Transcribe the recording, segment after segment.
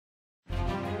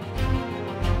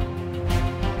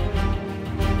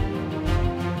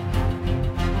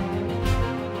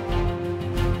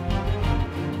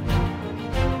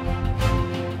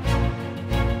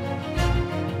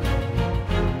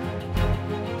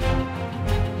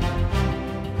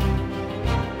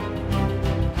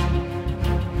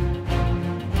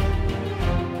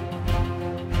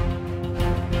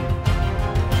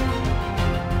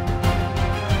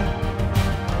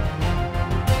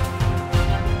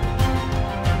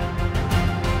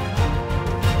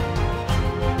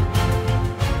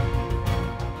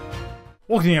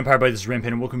Welcome to the Empire by this is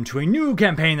Rampaned, and welcome to a new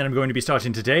campaign that I'm going to be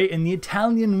starting today in the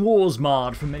Italian Wars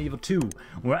mod from Medieval 2,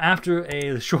 where after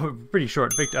a pretty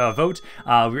short vote, we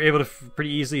were able to pretty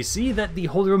easily see that the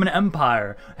Holy Roman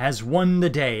Empire has won the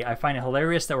day. I find it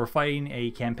hilarious that we're fighting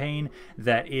a campaign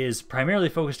that is primarily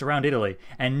focused around Italy,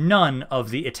 and none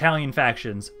of the Italian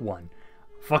factions won.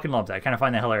 Fucking love that. I kind of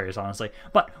find that hilarious, honestly.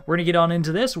 But we're going to get on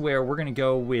into this, where we're going to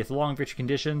go with long victory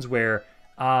conditions, where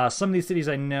some of these cities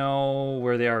I know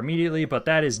where they are immediately, but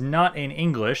that is not in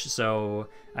English, so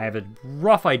I have a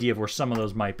rough idea of where some of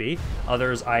those might be.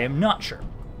 Others I am not sure.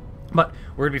 But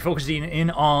we're going to be focusing in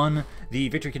on the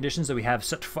victory conditions that we have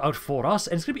set out for us,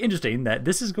 and it's going to be interesting that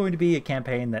this is going to be a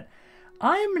campaign that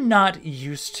I'm not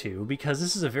used to, because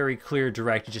this is a very clear,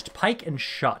 direct, just pike and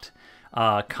shot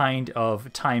kind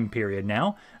of time period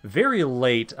now. Very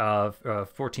late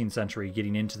 14th century,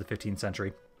 getting into the 15th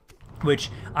century.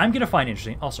 Which I'm going to find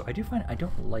interesting. Also, I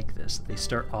don't like this. They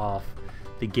start off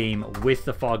the game with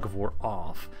the Fog of War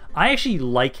off. I actually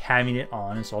like having it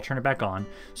on, and so I'll turn it back on.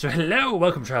 So hello,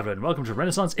 welcome traveler, and welcome to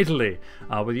Renaissance Italy.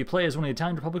 Whether you play as one of the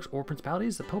Italian republics or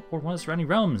principalities, the Pope, or one of the surrounding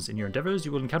realms, in your endeavors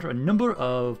you will encounter a number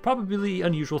of probably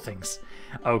unusual things.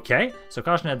 Okay, so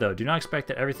caution ahead though, do not expect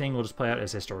that everything will just play out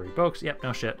as history books. Yep,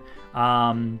 no shit.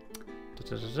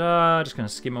 Just gonna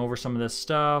skim over some of this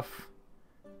stuff.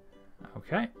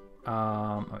 Okay.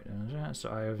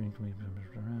 So I have been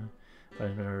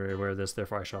aware of this,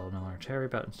 therefore I shall no longer tarry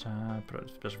about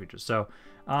special features. So,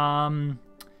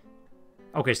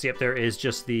 okay, so yep, there is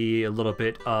just the little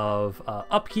bit of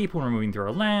upkeep when we're moving through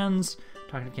our lands,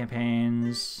 talkative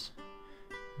campaigns.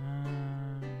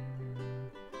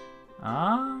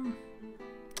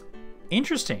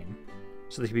 Interesting.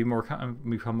 So they can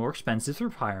become more expensive through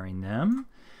hiring them.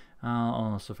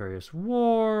 Also various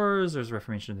wars. There's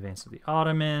Reformation in advance of the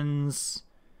Ottomans.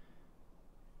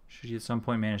 Should you at some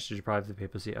point manage to deprive the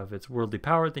papacy of its worldly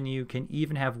power, then you can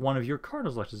even have one of your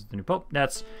cardinals elected as the new pope.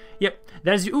 That's, yep,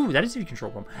 that is, ooh, that is if you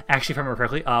control Rome. Actually, if I remember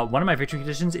correctly, one of my victory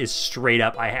conditions is straight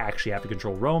up, I actually have to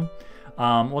control Rome.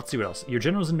 Let's see what else. Your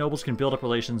generals and nobles can build up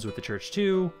relations with the church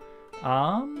too.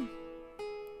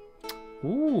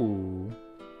 Ooh.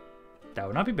 That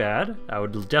would not be bad. I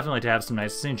would definitely like to have some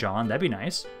nice St. John. That'd be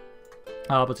nice.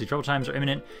 But the trouble times are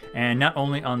imminent, and not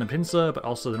only on the peninsula, but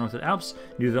also the north of the Alps.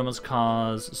 New developments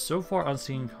cause so far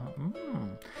unseen.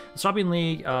 The Swabian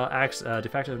League acts de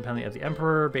facto independently of the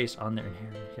Emperor based on their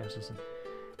inherited castles.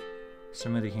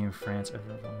 Some of the King of France.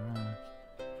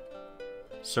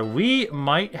 So we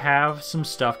might have some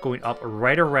stuff going up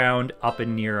right around up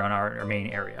and near on our main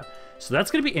area. So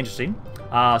that's going to be interesting.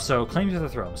 So claims to the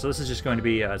throne. So this is just going to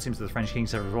be, it seems that the French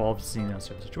kings have revolved seeing that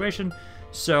sort of situation.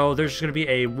 So there's just going to be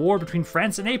a war between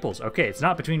France and Naples. Okay, it's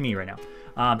not between me right now.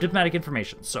 Diplomatic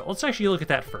information. So let's actually look at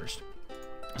that first.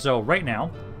 So right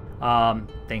now,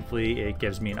 thankfully it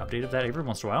gives me an update of that every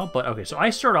once in a while. But okay, so I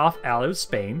start off allied with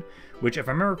Spain, which if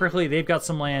I remember correctly, they've got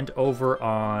some land over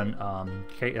on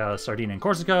Sardinia and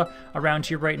Corsica around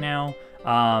here right now.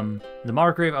 The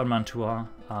Margrave of Mantua,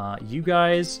 you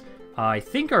guys, I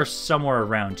think are somewhere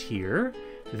around here.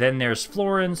 Then there's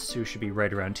Florence, who should be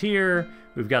right around here.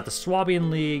 We've got the Swabian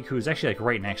League, who's actually like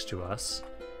right next to us.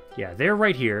 Yeah, they're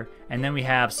right here. And then we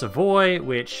have Savoy,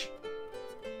 which,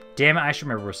 damn it, I should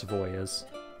remember where Savoy is.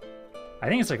 I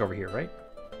think it's like over here, right?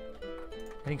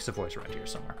 I think Savoy's around here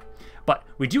somewhere. But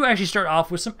we do actually start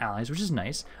off with some allies, which is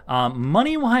nice.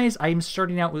 Money-wise, I'm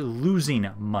starting out with losing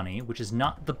money, which is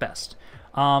not the best.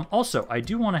 Also, I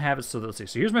do want to have it so that, let's see.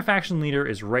 So here's my faction leader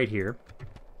is right here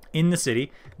in the city.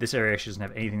 This area actually doesn't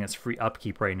have anything that's free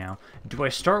upkeep right now. Do I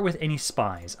start with any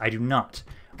spies? I do not.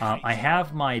 I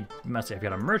have my, let's see, I've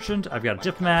got a merchant, I've got a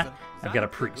diplomat, I've got a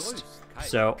priest.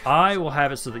 So I will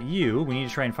have it so that we need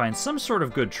to try and find some sort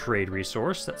of good trade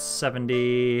resource. That's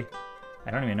 70...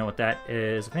 I don't even know what that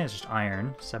is. I think it's just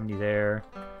iron. 70 there.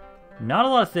 Not a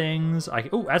lot of things.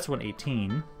 Oh, that's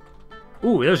 118.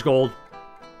 Ooh, there's gold.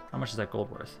 How much is that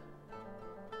gold worth?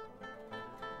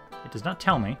 It does not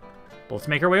tell me. But let's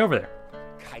make our way over there.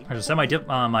 I'm going to send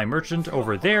my merchant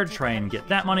over there to try and get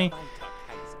that money.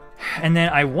 And then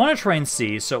I want to try and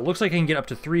see. So it looks like I can get up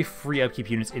to 3 free upkeep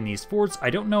units in these forts.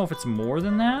 I don't know if it's more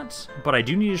than that. But I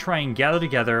do need to try and gather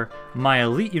together my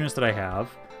elite units that I have.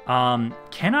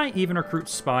 Can I even recruit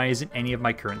spies in any of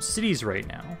my current cities right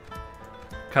now?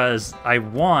 Because I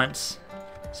want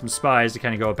some spies to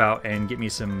kind of go about and get me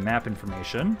some map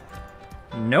information.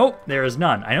 Nope, there is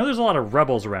none. I know there's a lot of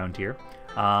rebels around here.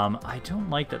 I don't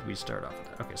like that we start off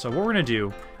with that. Okay, so what we're going to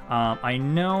do, I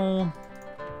know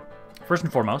First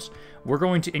and foremost, we're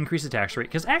going to increase the tax rate,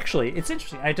 because actually, it's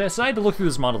interesting. I decided to look through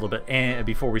this model a little bit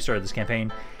before we started this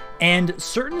campaign, and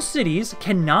certain cities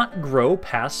cannot grow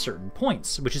past certain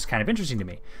points, which is kind of interesting to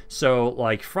me. So,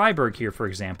 like Freiburg here, for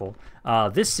example,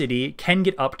 this city can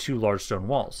get up to large stone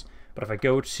walls. But if I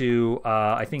go to,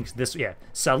 I think this, yeah,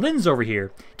 Salin's over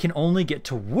here can only get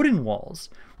to wooden walls,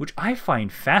 which I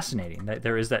find fascinating, that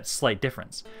there is that slight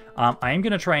difference. I am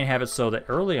going to try and have it so that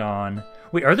early on...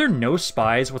 Wait, are there no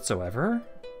spies whatsoever?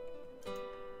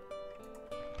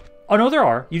 Oh, no, there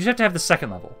are. You just have to have the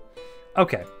second level.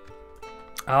 Okay.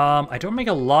 I don't make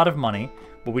a lot of money,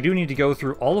 but we do need to go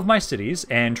through all of my cities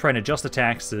and try and adjust the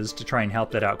taxes to try and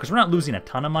help that out, because we're not losing a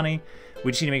ton of money.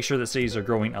 We just need to make sure that cities are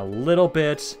growing a little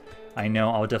bit. I know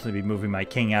I'll definitely be moving my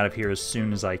king out of here as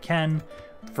soon as I can.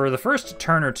 For the first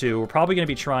turn or two, we're probably going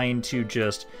to be trying to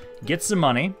just get some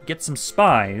money, get some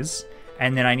spies,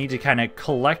 and then I need to kind of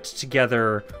collect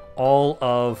together all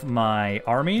of my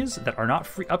armies that are not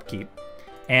free upkeep.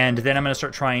 And then I'm going to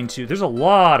start trying to... There's a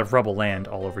lot of rebel land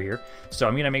all over here, so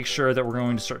I'm going to make sure that we're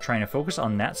going to start trying to focus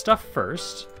on that stuff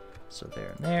first. So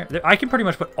there and there. I can pretty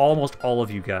much put almost all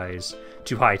of you guys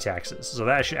to high taxes. So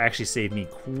that should actually save me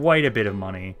quite a bit of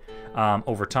money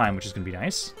over time, which is going to be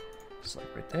nice. Just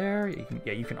like right there.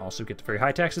 You can also get to very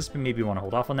high taxes, but maybe you want to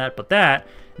hold off on that. But that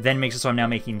then makes it so I'm now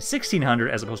making 1,600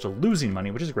 as opposed to losing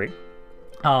money, which is great.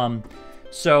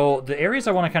 So the areas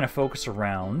I want to kind of focus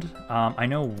around, I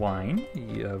know wine,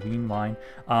 Wien wine.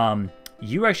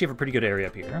 You actually have a pretty good area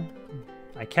up here.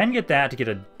 I can get that to get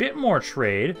a bit more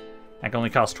trade. That can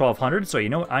only cost 1,200, so you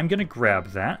know what? I'm going to grab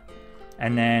that.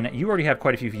 And then you already have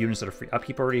quite a few units that are free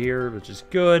upkeep already here, which is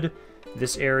good.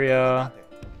 This area,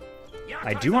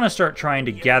 I do want to start trying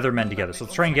to gather men together. So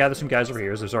let's try and gather some guys over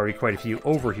here. There's already quite a few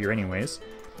over here anyways.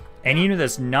 Any unit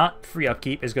that's not free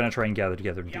upkeep is going to try and gather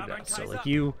together and do that. So like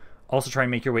you also try and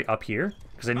make your way up here,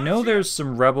 because I know there's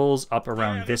some rebels up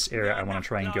around this area I want to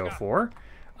try and go for.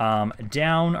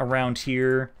 Down around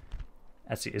here...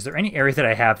 Let's see, is there any area that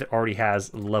I have that already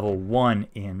has level 1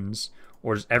 inns?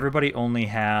 Or does everybody only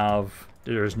have...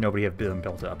 Does nobody have been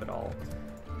built up at all?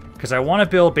 Because I want to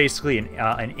build basically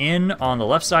an inn on the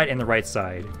left side and the right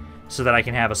side, so that I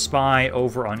can have a spy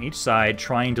over on each side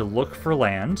trying to look for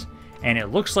land. And it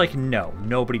looks like no,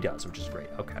 nobody does, which is great.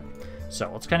 Okay,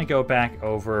 so let's kind of go back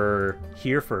over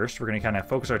here first. We're going to kind of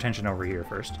focus our attention over here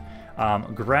first.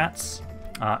 Graz,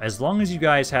 as long as you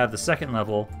guys have the second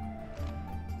level...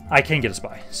 I can get a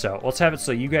spy. So let's have it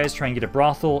so you guys try and get a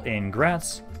brothel in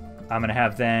Graz. I'm going to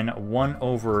have then one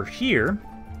over here,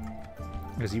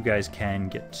 because you guys can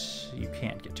get... You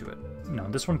can't get to it. No,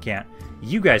 this one can't.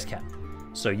 You guys can.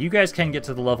 So you guys can get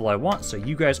to the level I want, so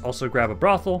you guys also grab a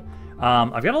brothel.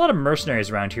 I've got a lot of mercenaries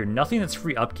around here. Nothing that's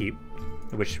free upkeep,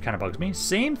 which kind of bugs me.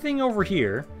 Same thing over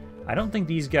here. I don't think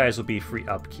these guys will be free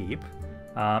upkeep.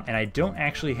 And I don't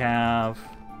actually have...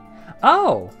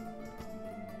 Oh!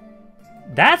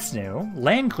 That's new.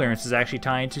 Land clearance is actually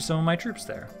tied to some of my troops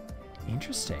there.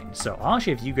 Interesting. So I'll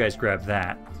actually have you guys grab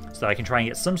that so that I can try and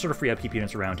get some sort of free upkeep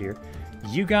units around here.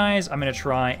 You guys, I'm going to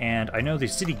try and... I know the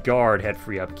city guard had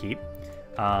free upkeep.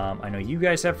 I know you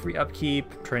guys have free upkeep.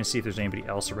 I'm trying to see if there's anybody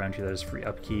else around here that has free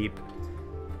upkeep.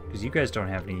 Because you guys don't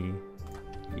have any...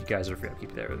 You guys are free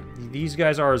upkeep there. These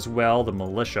guys are as well, the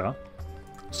militia.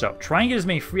 So try and get as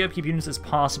many free upkeep units as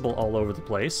possible all over the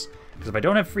place. Because if I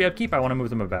don't have free upkeep, I want to move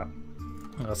them about.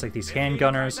 Looks like these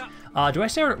handgunners. Do I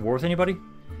start at war with anybody?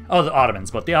 Oh, the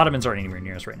Ottomans, but the Ottomans aren't anywhere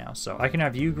near us right now. So I can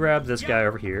have you grab this guy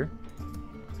over here.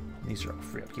 These are all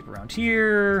free upkeep around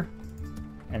here.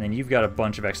 And then you've got a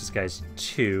bunch of excess guys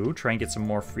too. Try and get some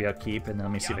more free upkeep. And then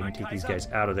let me see if I can take these guys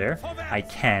out of there. I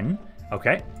can.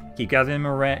 Okay. Keep gathering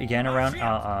them again around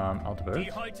Alsberg.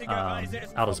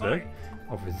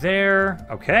 Over there.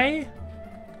 Okay.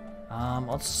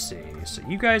 Let's see. So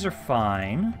you guys are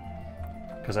fine.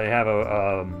 Because I have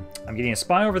a, I'm getting a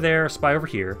spy over there, a spy over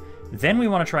here. Then we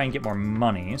want to try and get more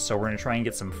money, so we're going to try and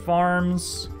get some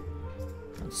farms.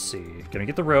 Let's see. Gonna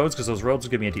get the roads, because those roads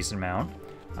will give me a decent amount.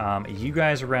 You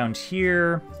guys around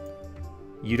here,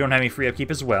 you don't have any free upkeep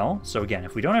as well. So again,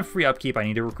 if we don't have free upkeep, I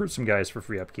need to recruit some guys for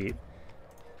free upkeep.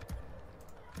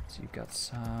 So you've got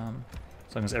some...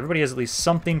 As long as everybody has at least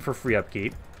something for free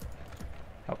upkeep.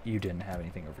 Oh, you didn't have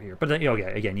anything over here. But then,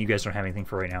 okay, again, you guys don't have anything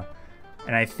for right now.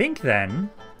 And I think then...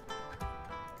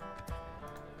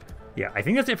 Yeah, I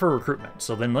think that's it for recruitment.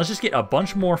 So then let's just get a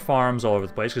bunch more farms all over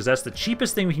the place, because that's the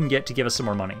cheapest thing we can get to give us some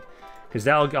more money. Because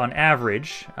that'll, on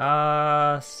average...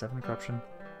 7 corruption.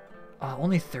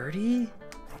 Only 30?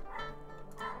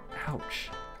 Ouch.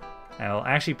 I'll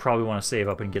actually probably want to save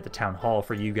up and get the town hall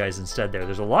for you guys instead there.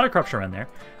 There's a lot of corruption around there.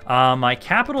 My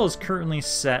capital is currently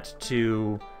set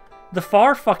to The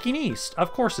far fucking east.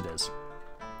 Of course it is.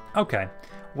 Okay.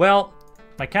 Well,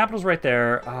 my capital's right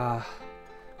there.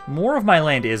 More of my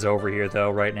land is over here, though,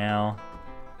 right now.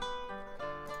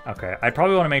 Okay, I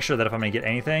probably want to make sure that if I'm going to get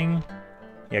anything...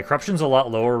 Yeah, corruption's a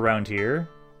lot lower around here.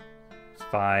 It's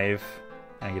 5.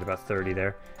 And I get about 30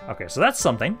 there. Okay, so that's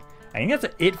something. I think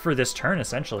that's it for this turn,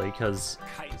 essentially, because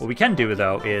what we can do,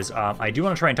 though, is I do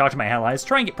want to try and talk to my allies,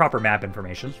 try and get proper map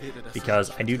information, because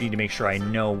I do need to make sure I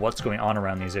know what's going on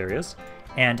around these areas.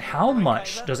 And how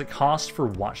much does it cost for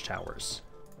watchtowers?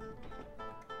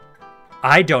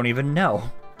 I don't even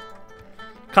know.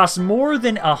 Costs more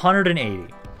than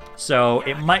 180. So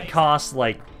it might cost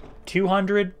like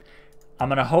 200. I'm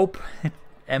going to hope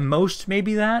at most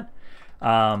maybe that.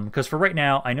 Because for right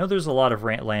now, I know there's a lot of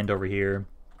land over here.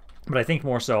 But I think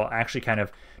more so I'll actually kind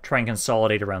of try and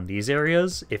consolidate around these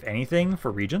areas, if anything,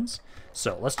 for regions.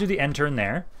 So let's do the end turn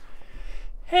there.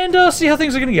 And see how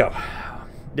things are going to go.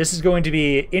 This is going to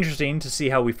be interesting to see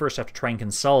how we first have to try and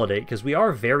consolidate, because we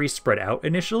are very spread out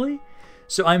initially.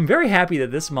 So I'm very happy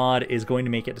that this mod is going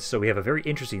to make it so we have a very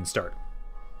interesting start.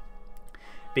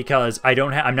 Because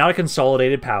I'm not a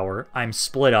consolidated power. I'm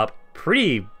split up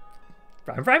pretty...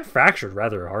 I'm fractured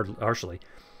rather harshly.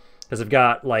 Because I've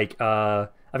got, like, I've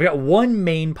got one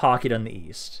main pocket on the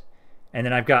east. And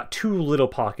then I've got 2 little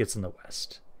pockets in the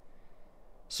west.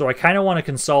 So I kind of want to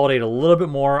consolidate a little bit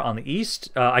more on the east.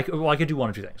 I could do one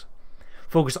of 2 things.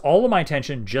 Focus all of my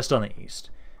attention just on the east.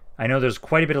 I know there's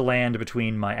quite a bit of land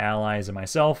between my allies and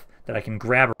myself that I can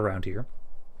grab around here.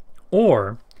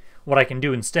 Or, what I can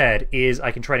do instead is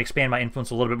I can try to expand my influence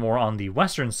a little bit more on the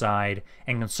western side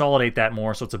and consolidate that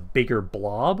more so it's a bigger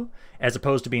blob, as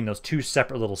opposed to being those 2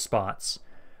 separate little spots.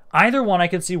 Either one I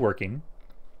could see working.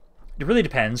 It really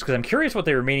depends, because I'm curious what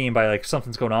they were meaning by, like,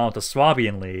 something's going on with the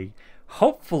Swabian League.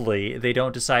 Hopefully they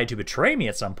don't decide to betray me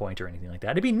at some point or anything like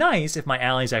that. It'd be nice if my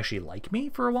allies actually like me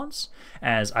for once,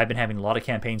 as I've been having a lot of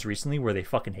campaigns recently where they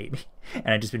fucking hate me, and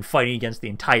I've just been fighting against the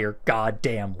entire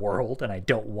goddamn world, and I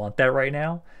don't want that right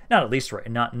now. Not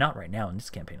right now in this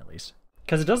campaign, at least.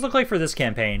 Because it does look like for this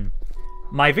campaign,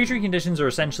 my victory conditions are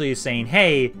essentially saying,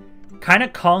 hey, kind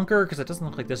of conquer, because it doesn't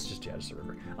look like this is just yet, it's a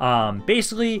river.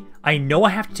 Basically, I know I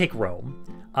have to take Rome.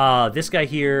 This guy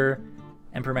here,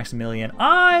 Emperor Maximilian,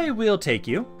 I will take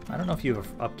you. I don't know if you have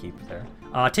upkeep there.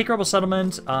 Take rebel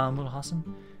settlement, Mulhausen.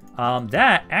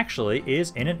 That actually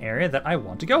is in an area that I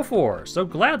want to go for, so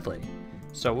gladly.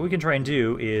 So what we can try and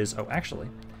do is, oh, actually,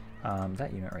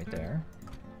 that unit right there.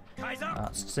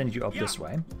 Send you up this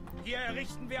way.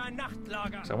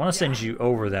 So I want to send you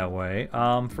over that way.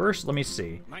 First, let me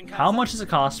see. How much does it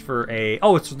cost for a...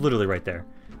 Oh, it's literally right there.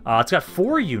 It's got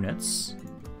 4 units.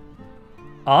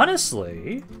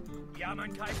 Honestly,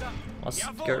 let's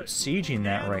start sieging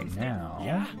that right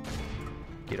now.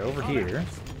 Get over here.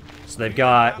 So they've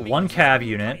got 1 cav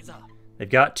unit. They've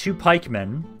got 2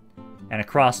 pikemen and a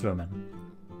crossbowman.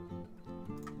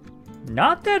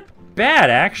 Not that bad,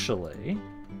 actually.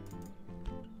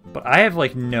 But I have,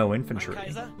 like, no infantry.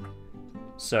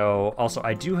 So, also,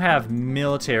 I do have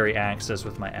military access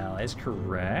with my allies,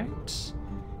 correct?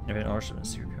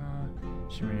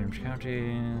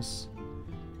 Counties.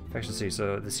 Efficiency.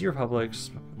 So, the Sea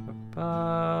Republics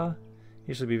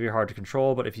usually be very hard to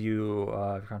control, but if you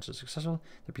if you're successful,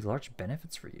 there'd be large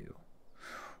benefits for you.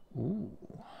 Ooh.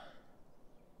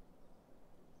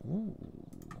 Ooh.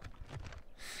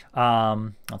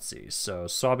 Let's see. So,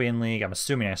 Swabian League, I'm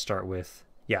assuming I start with...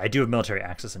 Yeah, I do have military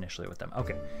access initially with them.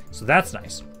 Okay, so that's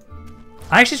nice.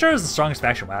 I actually started as the strongest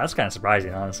faction. Wow, that's kind of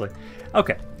surprising, honestly.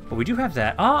 Okay, but we do have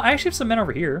that. I actually have some men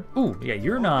over here. Ooh, yeah,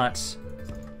 you're not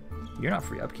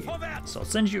free upkeep. So I'll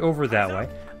send you over that way.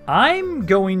 I'm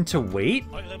going to wait,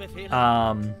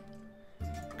 because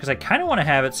I kind of want to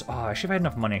have it. So, oh, I should have had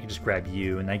enough money. I could just grab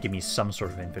you, and that give me some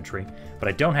sort of infantry. But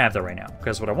I don't have that right now,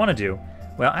 because what I want to do,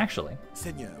 well, actually,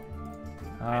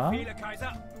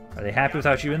 are they happy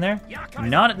without you in there?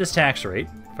 Not at this tax rate.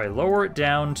 If I lower it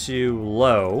down to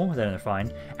low, then they're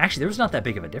fine. Actually, there's not that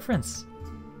big of a difference.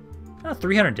 Not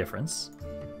 300 difference.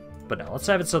 But no, let's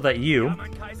have it so that you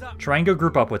try and go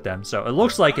group up with them. So it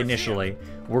looks like initially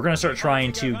we're going to start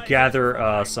trying to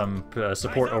gather some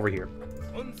support over here.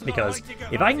 Because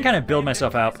if I can kind of build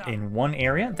myself out in one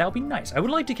area, that would be nice. I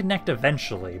would like to connect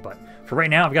eventually, but for right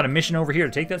now, I've got a mission over here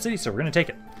to take that city, so we're going to take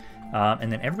it.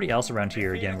 And then everybody else around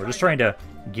here, again, we're just trying to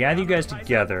gather you guys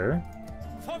together.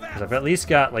 Because I've at least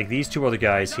got, like, these 2 other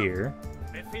guys here.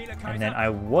 And then I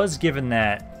was given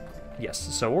that... Yes,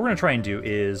 so what we're going to try and do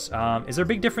is there a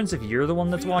big difference if you're the one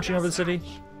that's watching over the city?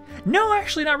 No,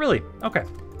 actually, not really. Okay.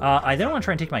 I then want to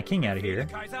try and take my king out of here.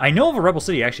 I know of a rebel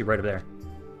city actually right up there.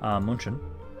 Munchen.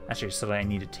 That's actually something I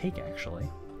need to take, actually.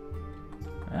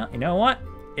 Well, you know what?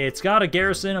 It's got a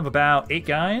garrison of about 8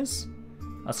 guys.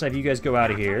 Let's have you guys go out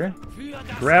of here,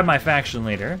 grab my faction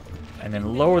leader, and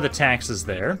then lower the taxes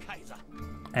there.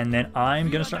 And then I'm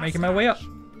going to start making my way up.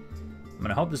 I'm going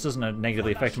to hope this doesn't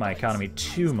negatively affect my economy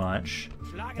too much.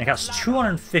 And it costs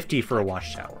 250 for a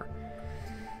watchtower.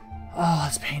 Oh,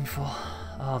 that's painful.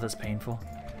 Oh, that's painful.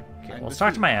 Okay, well, let's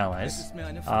talk to my allies.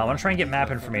 I want to try and get map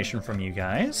information from you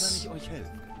guys.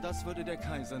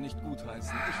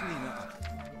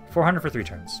 400 for 3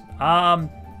 turns.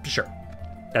 Sure.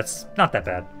 That's not that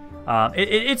bad.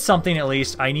 It's something at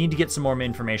least. I need to get some more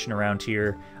information around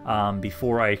here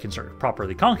before I can start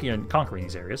properly conquering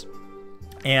these areas.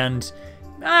 And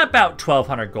about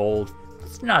 1,200 gold.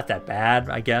 It's not that bad,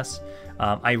 I guess.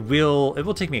 It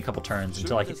will take me a couple turns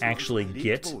until I can actually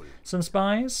get some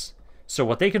spies. So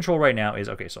what they control right now is,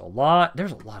 okay, so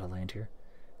there's a lot of land here.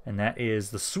 And that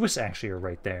is, the Swiss actually are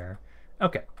right there.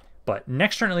 Okay. But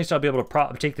next turn, at least, I'll be able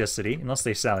to take this city, unless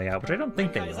they sally out, which I don't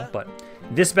think they will. But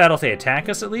this battle, if they attack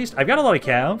us, at least, I've got a lot of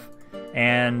cav,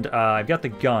 and I've got the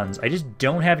guns. I just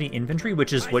don't have any infantry,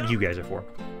 which is what you guys are for.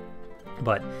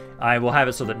 But I will have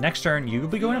it so that next turn, you will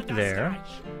be going up there.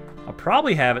 I'll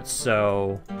probably have it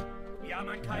so,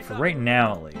 for right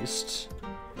now, at least,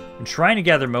 I'm trying to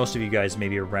gather most of you guys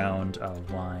maybe around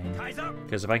line.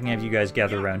 Because if I can have you guys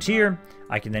gather around here,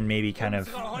 I can then maybe kind of...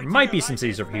 There might be some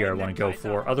cities over here I want to go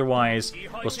for. Otherwise,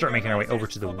 we'll start making our way over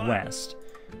to the west.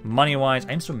 Money-wise,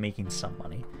 I'm still making some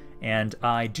money. And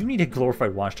I do need a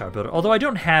glorified watchtower builder. Although I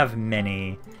don't have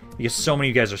many, because so many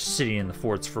of you guys are sitting in the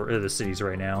forts for the cities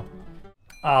right now.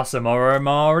 Awesome, I'm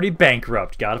already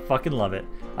bankrupt. Gotta fucking love it.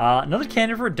 Another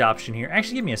candidate for adoption here.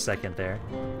 Actually, give me a second there.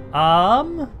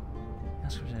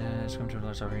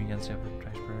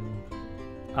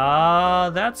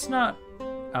 That's not...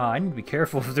 I need to be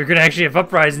careful if they're gonna actually have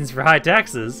uprisings for high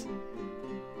taxes.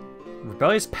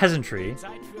 Rebellious peasantry.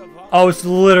 Oh, it's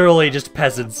literally just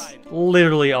peasants.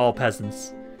 Literally all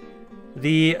peasants.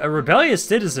 The rebellious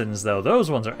citizens, though,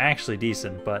 those ones are actually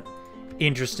decent, but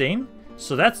interesting.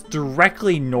 So that's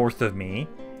directly north of me.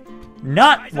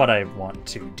 Not what I want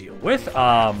to deal with,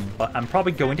 but I'm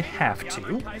probably going to have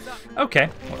to. Okay,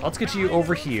 well, let's get you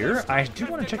over here. I do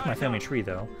want to check my family tree,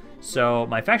 though. So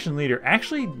my faction leader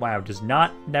actually, wow, there's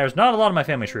not a lot of my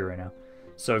family tree right now.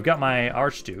 So I've got my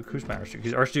Archduke. Who's my Archduke?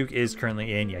 His Archduke is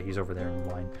currently in, yeah, he's over there in the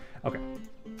line. Okay,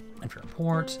 entry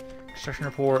report, construction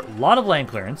report, a lot of land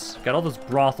clearance. Got all those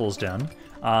brothels done.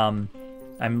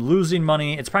 I'm losing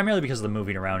money. It's primarily because of the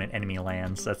moving around in enemy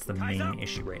lands. That's the main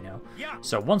issue right now.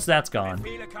 So once that's gone,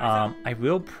 I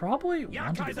will probably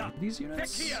want to get rid of these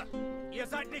units.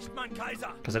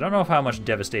 Because I don't know how much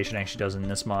devastation actually does in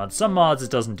this mod. Some mods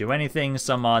it doesn't do anything.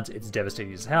 Some mods it's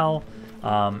devastating as hell.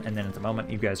 And then at the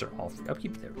moment you guys are all free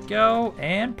upkeep. There we go.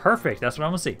 And perfect. That's what I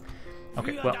want to see.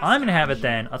 Okay, well I'm going to have it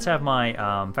then. Let's have my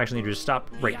faction leader just stop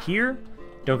right here.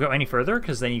 Don't go any further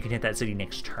because then you can hit that city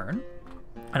next turn.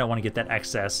 I don't want to get that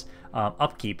excess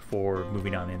upkeep for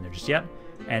moving on in there just yet.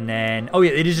 And then, oh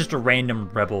yeah, it is just a random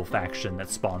rebel faction that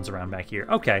spawns around back here.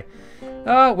 Okay.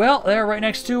 Well, they're right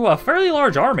next to a fairly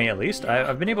large army, at least.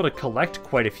 I've been able to collect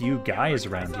quite a few guys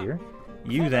around here.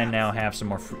 You then now have some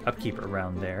more free upkeep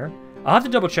around there. I'll have to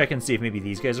double check and see if maybe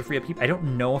these guys are free upkeep. I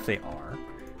don't know if they are,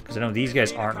 because I know these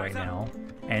guys aren't right now.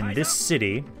 And this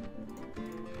city,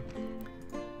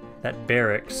 that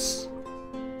barracks...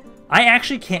 I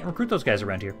actually can't recruit those guys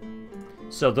around here.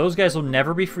 So those guys will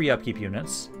never be free upkeep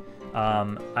units.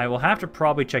 I will have to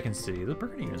probably check and see. The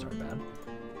Burgundy units aren't bad.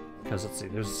 Because, let's see,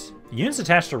 there's units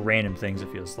attached to random things, it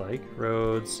feels like.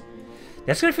 Roads.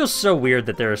 That's going to feel so weird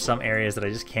that there are some areas that I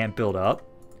just can't build up.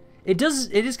 It is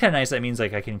kind of nice. That means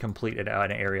like I can complete an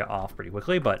area off pretty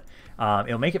quickly, but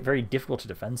it'll make it very difficult to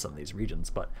defend some of these regions.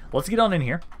 But let's get on in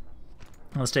here.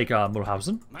 Let's take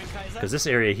Mulhausen, because this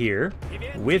area here,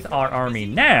 with our army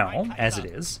now, as it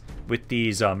is, with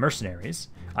these mercenaries,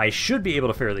 I should be able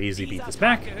to fairly easily beat this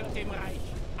back.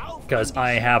 Because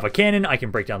I have a cannon, I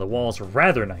can break down the walls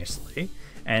rather nicely.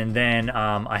 And then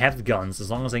I have the guns,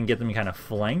 as long as I can get them kind of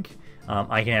flank,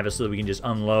 I can have it so that we can just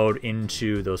unload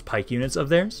into those pike units of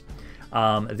theirs.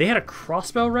 They had a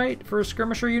crossbow right for a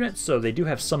skirmisher unit, so they do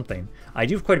have something. I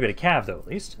do have quite a bit of cav, though, at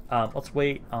least. Let's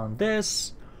wait on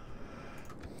this.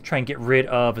 Try and get rid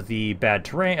of the bad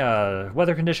terrain,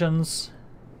 weather conditions.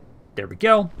 There we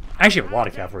go. I actually have a lot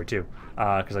of cavalry too,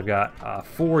 because I've got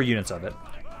 4 units of it.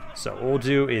 So what we'll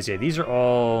do is, yeah, these are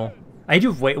all... I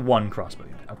do have one crossbow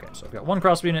unit. Okay, so I've got 1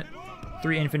 crossbow unit,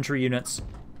 3 infantry units,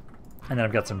 and then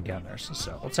I've got some gunners.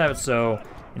 So let's have it so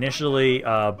initially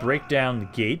break down the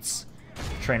gates,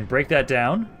 try and break that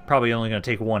down. Probably only going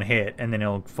to take 1 hit, and then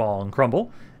it'll fall and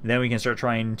crumble. And then we can start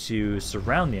trying to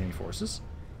surround the enemy forces.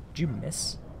 Did you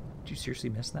miss? Did you seriously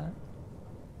miss that?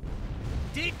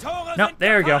 No,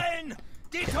 there we go.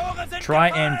 Try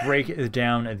and break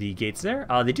down the gates there.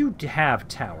 They do have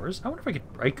towers. I wonder if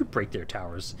I could break their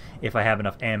towers if I have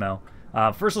enough ammo.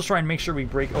 First, let's try and make sure we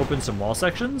break open some wall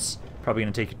sections. Probably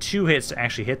going to take 2 hits to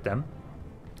actually hit them.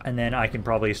 And then I can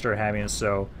probably start having it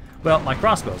so... Well, my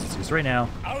crossbows, let's see. So right now,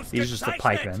 these are just the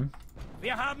pikemen.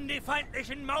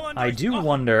 I do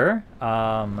wonder...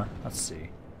 let's see.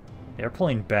 They're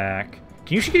pulling back.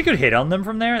 Can you actually get a good hit on them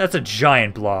from there? That's a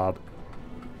giant blob.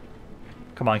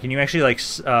 Come on, can you actually, like,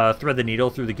 thread the needle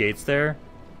through the gates there?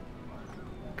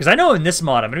 Because I know in this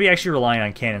mod, I'm going to be actually relying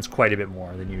on cannons quite a bit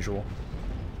more than usual.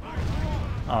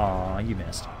 Aw, you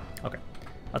missed. Okay.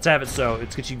 Let's have it so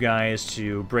let's get you guys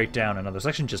to break down another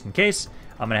section just in case.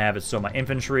 I'm going to have it so my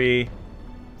infantry...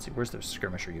 Let's see, where's the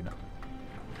skirmisher unit?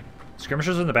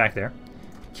 Skirmishers in the back there.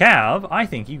 Cav, I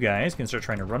think you guys can start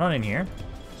trying to run on in here.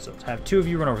 So let's have 2 of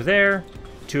you run over there.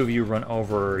 2 of you run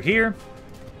over here.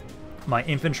 My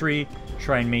infantry,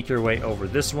 try and make your way over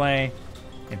this way.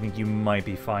 I think you might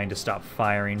be fine to stop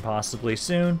firing possibly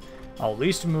soon. I'll at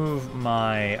least move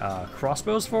my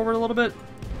crossbows forward a little bit.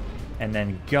 And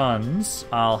then guns,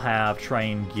 I'll have try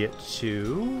and get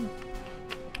to...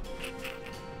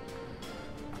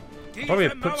 I'll probably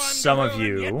put some of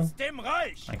you...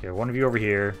 Okay, 1 of you over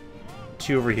here.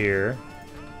 2 over here.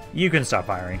 You can stop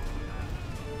firing.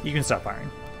 You can stop firing.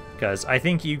 Because I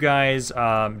think you guys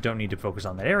don't need to focus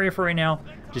on that area for right now.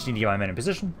 Just need to get my men in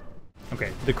position.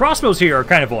 Okay, the crossbows here are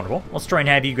kind of vulnerable. Let's try and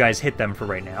have you guys hit them for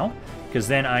right now. Because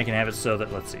then I can have it so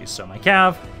that, let's see, so my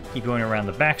cav, keep going around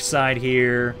the back side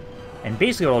here. And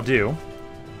basically what I'll do is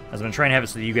I'm going to try and have it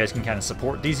so that you guys can kind of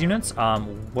support these units.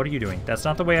 What are you doing? That's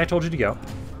not the way I told you to go.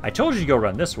 I told you to go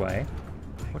run this way.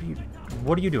 What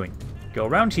are you doing? Go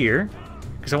around here.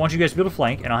 Because I want you guys to be able to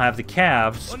flank, and I'll have the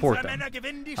cav support them.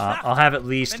 I'll have at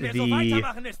least the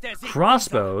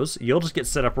crossbows. You'll just get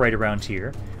set up right around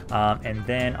here. And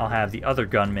then I'll have the other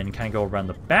gunmen kind of go around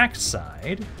the back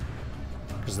side.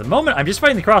 Because at the moment, I'm just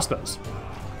fighting the crossbows.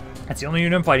 That's the only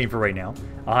unit I'm fighting for right now.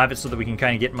 I'll have it so that we can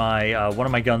kind of get my one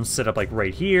of my guns set up like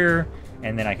right here.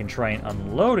 And then I can try and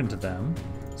unload into them.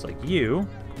 It's like you.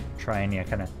 Try and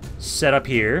kind of set up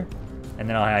here. And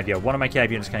then I'll have one of my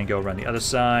cav units kind of go around the other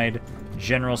side.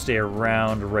 General stay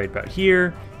around right about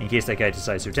here in case that guy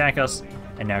decides to attack us.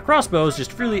 And now crossbows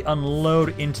just freely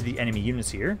unload into the enemy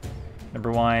units here.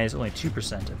 Number-wise, only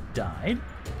 2% have died.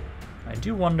 I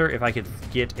do wonder if I could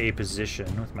get a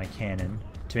position with my cannon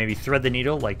to maybe thread the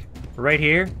needle, like right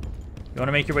here. You want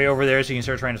to make your way over there so you can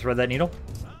start trying to thread that needle?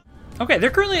 Okay, they're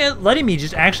currently letting me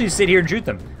just actually sit here and shoot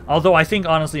them. Although I think,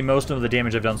 honestly, most of the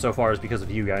damage I've done so far is because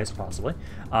of you guys, possibly.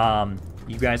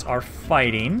 You guys are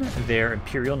fighting their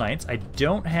Imperial Knights. I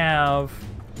don't have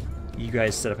you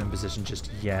guys set up in position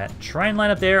just yet. Try and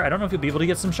line up there. I don't know if you'll be able to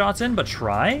get some shots in, but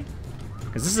try.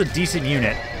 Because this is a decent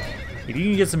unit. If you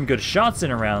can get some good shots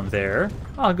in around there...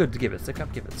 Oh, good, gibbets. They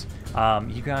got gibbets.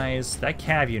 You guys, that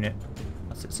cav unit...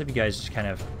 Let's see if you guys just kind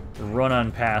of run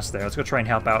on past there. Let's go try and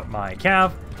help out my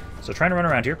cav. So trying to run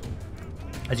around here.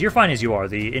 As you're fine as you are,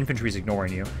 the infantry's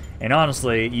ignoring you. And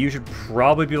honestly, you should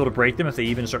probably be able to break them if they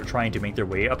even start trying to make their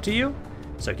way up to you.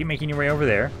 So keep making your way over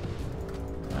there.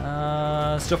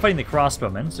 Still fighting the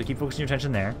crossbowmen, so keep focusing your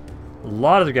attention there. A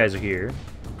lot of the guys are here.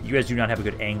 You guys do not have a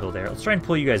good angle there. Let's try and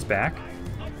pull you guys back.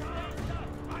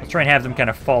 Let's try and have them kind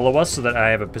of follow us so that I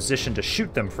have a position to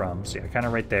shoot them from. So yeah, kind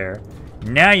of right there.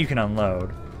 Now you can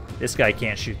unload. This guy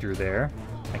can't shoot through there.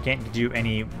 I can't do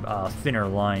any thinner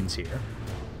lines here.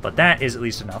 But that is at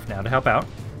least enough now to help out.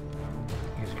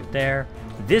 You guys get there.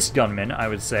 This gunman, I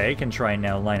would say, can try and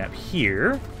now line up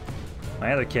here.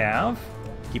 My other cav.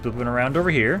 Keep moving around over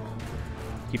here.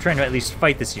 Keep trying to at least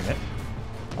fight this unit.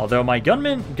 Although my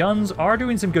guns are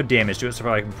doing some good damage to it,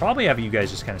 so I can probably have you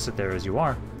guys just kind of sit there as you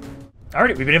are.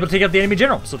 Alright, we've been able to take out the enemy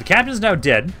general. So the captain is now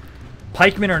dead.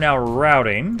 Pikemen are now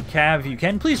routing. Cav, you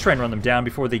can please try and run them down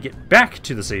before they get back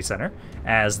to the city center,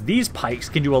 as these pikes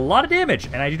can do a lot of damage,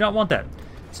 and I do not want that.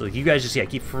 So you guys just,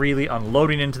 keep freely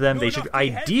unloading into them. They should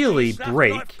ideally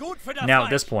break now at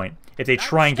this point if they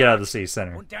try and get out of the city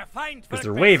center. Because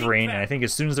they're wavering, and I think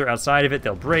as soon as they're outside of it,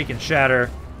 they'll break and shatter.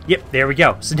 Yep, there we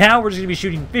go. So now we're just going to be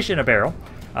shooting fish in a barrel.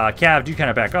 Cav, do kind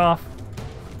of back off.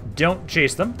 Don't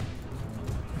chase them.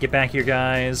 Get back here,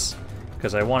 guys.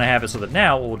 Because I want to have it so that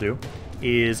now what we'll do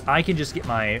is I can just get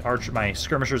my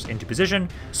skirmishers into position,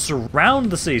 surround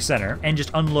the city center, and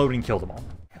just unload and kill them all.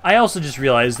 I also just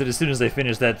realized that as soon as I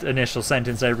finished that initial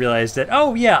sentence, I realized that,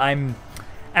 oh yeah, I'm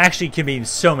actually committing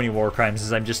so many war crimes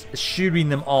as I'm just shooting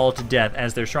them all to death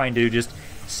as they're trying to just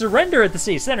surrender at the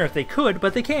city center if they could,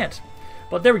 but they can't.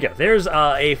 But there we go. There's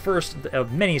a first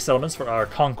of many settlements for our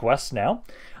conquest now.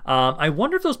 I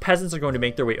wonder if those peasants are going to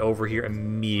make their way over here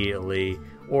immediately,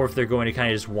 or if they're going to kind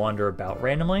of just wander about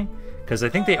randomly. Because I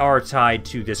think they are tied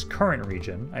to this current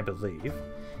region, I believe.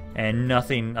 And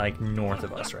nothing, like, north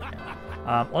of us right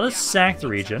now. Well, let's sack the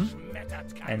region.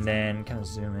 And then kind of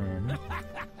zoom in.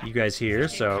 You guys here,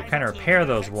 so kind of repair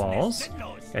those walls.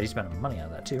 God, you spent money on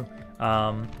that, too.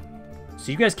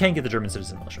 So you guys can get the German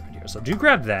citizen militia right here. So do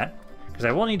grab that. Because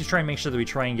I will need to try and make sure that we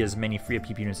try and get as many free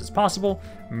upkeep units as possible.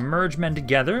 Merge men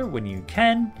together when you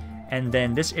can. And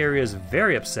then this area is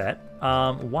very upset.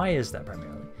 Why is that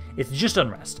primarily? It's just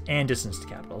unrest and distance to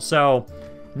capital. So,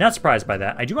 not surprised by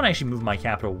that. I do want to actually move my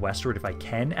capital westward if I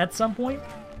can at some point.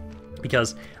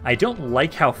 Because I don't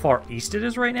like how far east it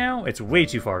is right now. It's way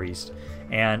too far east.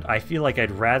 And I feel like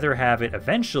I'd rather have it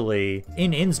eventually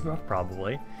in Innsbruck,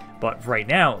 probably. But right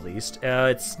now, at least,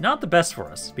 it's not the best for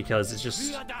us. Because it's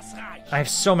just... I have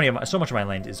so much of my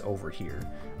land is over here.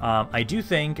 I do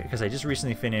think, because I just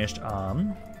recently finished...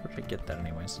 where did I get that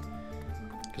anyways?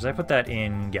 Because I put that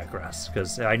in, yeah, grass.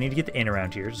 Because I need to get the inn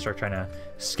around here to start trying to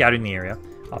scouting the area.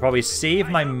 I'll probably save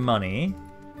my money.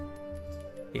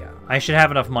 Yeah, I should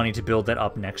have enough money to build that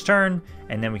up next turn.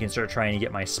 And then we can start trying to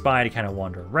get my spy to kind of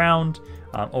wander around.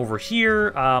 Over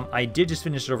here, I did just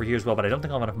finish it over here as well, but I don't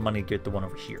think I'll have enough money to get the one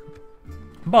over here.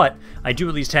 But I do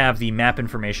at least have the map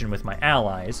information with my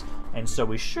allies. And so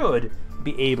we should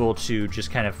be able to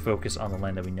just kind of focus on the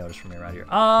land that we noticed from around here.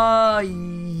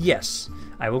 Yes.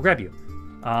 I will grab you.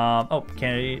 Oh,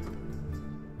 candidate.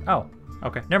 Oh,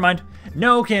 okay. Never mind.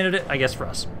 No candidate, I guess, for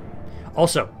us.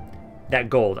 Also, that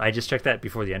gold. I just checked that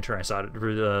before the intern. I saw it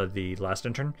for the last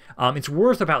intern. It's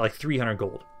worth about like 300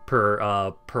 gold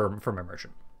per my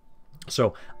merchant.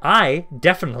 So I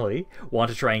definitely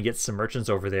want to try and get some merchants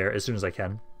over there as soon as I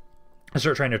can. I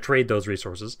start trying to trade those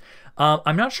resources.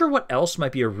 I'm not sure what else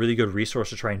might be a really good resource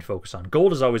to try and focus on.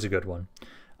 Gold is always a good one.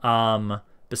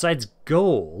 Besides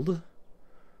gold,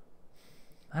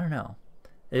 I don't know.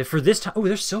 For this time, oh,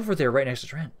 there's silver there right next to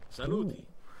Trent. Ooh.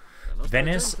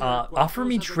 Venice, offer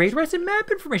me trade rights and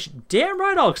map information. Damn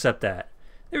right, I'll accept that.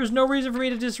 There's no reason for me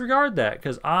to disregard that,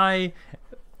 because I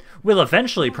will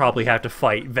eventually probably have to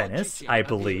fight Venice, I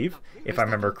believe, if I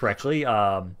remember correctly.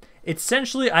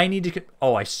 Essentially, I need to...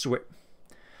 Oh, I swear...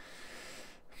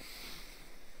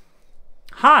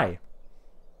 Hi!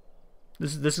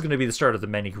 This is going to be the start of the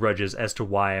many grudges as to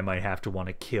why I might have to want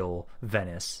to kill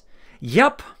Venice.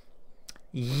 Yup!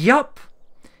 Yup!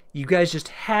 You guys just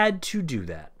had to do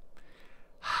that.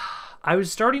 I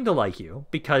was starting to like you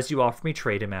because you offered me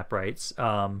trade and map rights,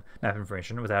 map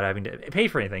information, without having to pay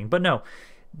for anything. But no,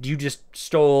 you just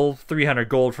stole 300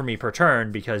 gold from me per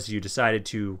turn because you decided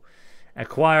to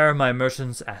acquire my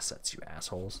merchant's assets, you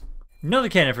assholes. Another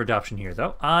cannon for adoption here,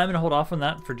 though. I'm going to hold off on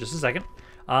that for just a second.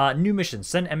 New mission.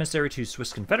 Send emissary to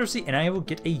Swiss Confederacy, and I will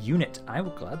get a unit. I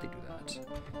will gladly do that.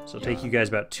 So it'll take you guys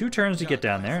about 2 turns to get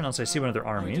down there, unless I see one of their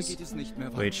armies,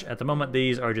 which at the moment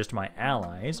these are just my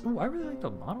allies. Ooh, I really like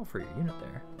the model for your unit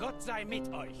there.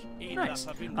 Nice.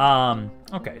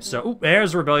 Okay, so ooh,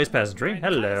 there's rebellious peasantry.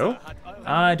 Hello.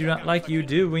 I do not like you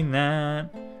doing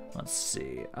that. Let's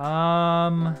see.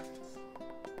 I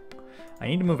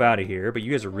need to move out of here, but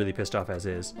you guys are really pissed off as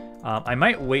is. I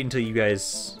might wait until you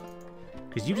guys,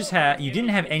 because you didn't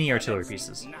have any artillery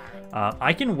pieces.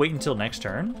 I can wait until next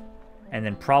turn, and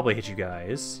then probably hit you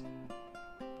guys.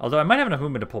 Although I might have enough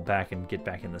movement to pull back and get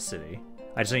back in the city.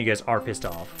 I just know you guys are pissed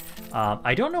off.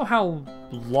 I don't know how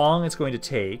long it's going to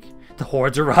take. The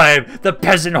hordes arrive! The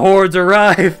peasant hordes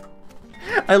arrive!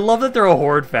 I love that they're a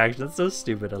horde faction. That's so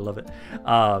stupid. I love it.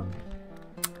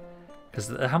 Because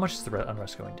how much is the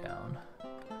unrest going down?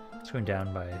 It's going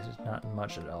down by not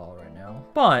much at all right now.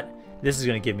 But this is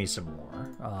going to give me some more.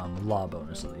 Law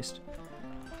bonus at least.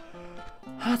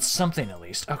 That's something at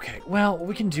least. Okay, well, what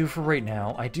we can do for right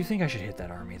now, I do think I should hit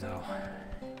that army, though.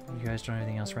 You guys don't have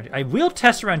anything else around here? I will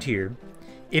test around here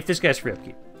if this guy's free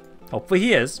upkeep. Hopefully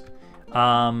he is.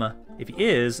 If he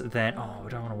is, then... Oh,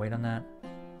 do I want to wait on that?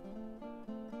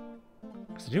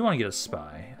 Because I do want to get a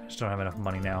spy. I just don't have enough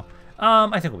money now.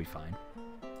 I think we'll be fine.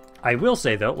 I will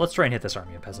say, though, let's try and hit this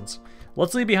army of peasants.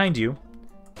 Let's leave behind you.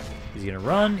 Is he going to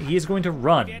run? He is going to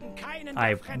run.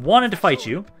 I wanted to fight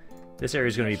you. This area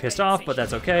is going to be pissed off, but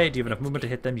that's okay. Do you have enough movement to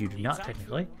hit them? You do not,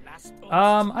 technically.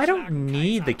 I don't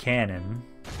need the cannon.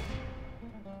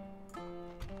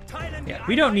 Yeah,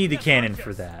 we don't need the cannon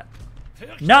for that.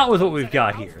 Not with what we've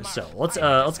got here. So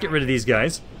let's get rid of these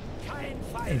guys.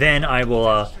 Then I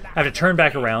will have to turn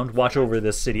back around, watch over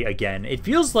this city again. It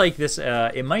feels like this.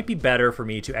 It might be better for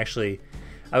me to actually.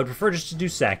 I would prefer just to do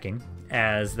sacking,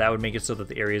 as that would make it so that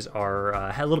the areas are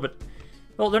a little bit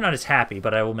well, they're not as happy,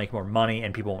 but I will make more money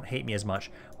and people won't hate me as much.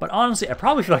 But honestly, I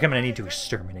probably feel like I'm going to need to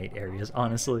exterminate areas,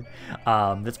 honestly.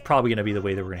 That's probably going to be the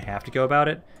way that we're going to have to go about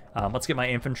it. Let's get my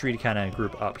infantry to kind of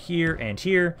group up here, and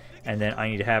then I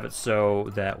need to have it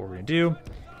so that what we're going to do,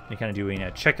 we're kind of doing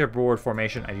a checkerboard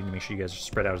formation. I need to make sure you guys are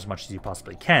spread out as much as you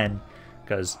possibly can,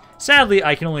 because sadly,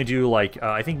 I can only do, like,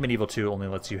 I think Medieval 2 only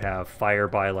lets you have fire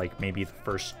by, like, maybe the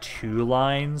first 2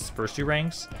 lines, first 2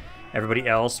 ranks. Everybody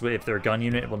else, if they're a gun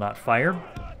unit, will not fire.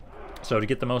 So to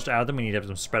get the most out of them, we need to have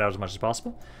them spread out as much as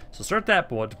possible. So start that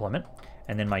deployment.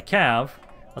 And then my cav,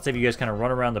 let's have you guys kind of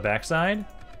run around the backside.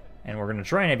 And what we're going to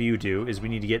try and have you do is we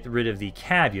need to get rid of the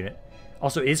cav unit.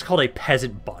 Also, it's called a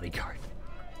peasant bodyguard.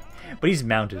 But he's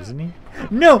mounted, isn't he?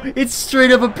 No, it's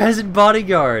straight up a peasant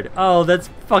bodyguard. Oh, that's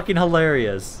fucking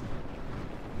hilarious.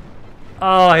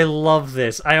 Oh, I love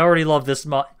this. I already love this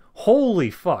mod. Holy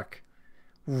fuck.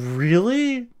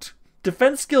 Really?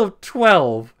 Defense skill of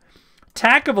 12.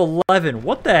 Attack of 11.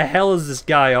 What the hell is this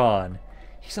guy on?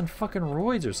 He's on fucking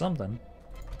roids or something.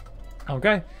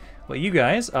 Okay. Well, you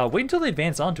guys, wait until they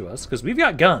advance onto us, because we've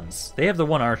got guns. They have the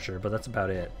 1 archer, but that's about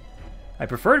it. I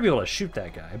prefer to be able to shoot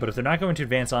that guy, but if they're not going to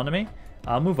advance onto me,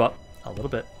 I'll move up a little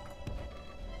bit.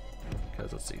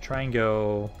 Because, let's see, try and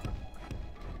go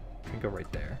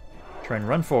right there. Try and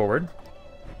run forward.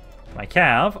 My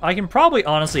cav, I can probably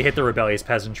honestly hit the rebellious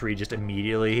peasantry just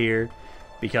immediately here,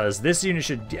 because this unit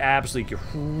should absolutely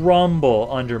crumble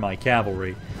under my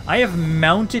cavalry. I have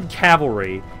mounted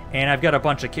cavalry, and I've got a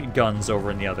bunch of guns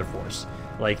over in the other force.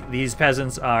 Like, these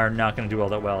peasants are not going to do all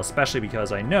that well, especially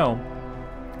because I know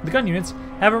the gun units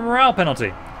have a morale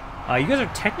penalty. You guys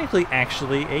are technically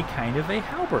actually a kind of a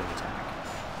halberd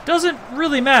attack. Doesn't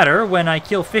really matter when I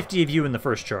kill 50 of you in the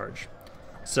first charge.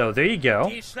 So there you go.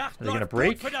 Are they going to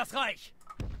break?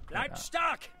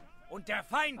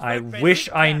 I wish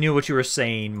I knew what you were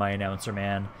saying, my announcer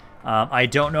man. I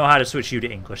don't know how to switch you to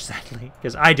English, sadly,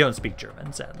 because I don't speak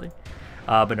German, sadly.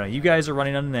 But no, you guys are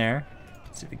running on there.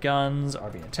 Let's see, the guns are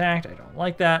being attacked. I don't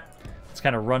like that. Let's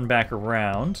kind of run back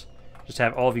around. Just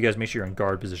have all of you guys make sure you're in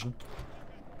guard position.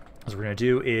 What we're going to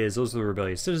do is, those are the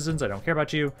rebellious citizens. I don't care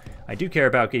about you. I do care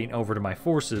about getting over to my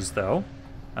forces, though.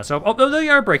 Oh, they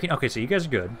are breaking. Okay, so you guys are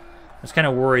good. I was kind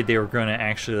of worried they were going to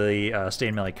actually stay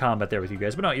in melee combat there with you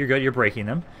guys. But no, you're good. You're breaking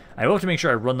them. I will have to make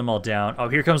sure I run them all down. Oh,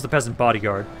 here comes the peasant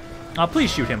bodyguard.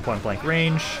 Please shoot him point-blank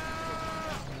range.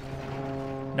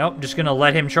 Nope, just going to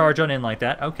let him charge on in like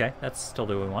that. Okay, that's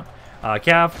totally what we want.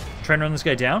 Cav, try and run this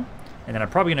guy down. And then I'm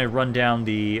probably going to run down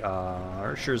the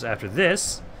archers after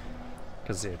this.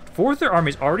 Because the 4th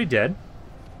Army's already dead.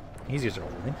 These guys are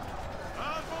holding.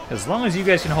 As long as you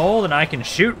guys can hold and I can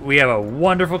shoot, we have a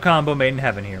wonderful combo made in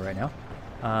heaven here right now.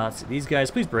 Let's see, these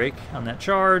guys, please break on that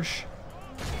charge.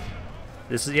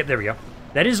 This is, yep, there we go.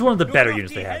 That is one of the better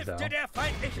units they have, though. Run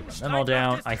them all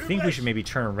down. I think we should maybe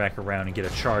turn back around and get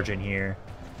a charge in here.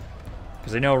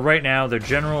 Because I know right now their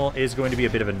general is going to be a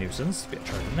bit of a nuisance. Get a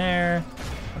charge in there.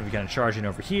 I'm going to be kind of charging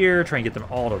over here, try and get them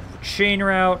all to chain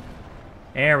route.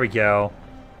 There we go.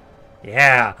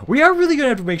 Yeah, we are really going to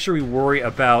have to make sure we worry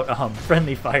about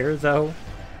friendly fire, though.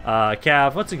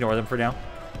 Cav, let's ignore them for now.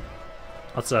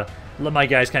 Let's let my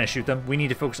guys kind of shoot them. We need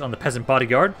to focus on the peasant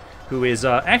bodyguard, who is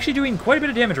actually doing quite a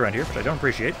bit of damage around here, which I don't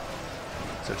appreciate.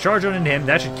 So charge on into him.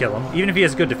 That should kill him. Even if he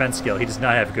has good defense skill, he does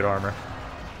not have good armor.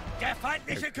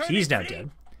 He's now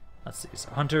dead. Let's see. So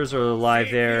hunters are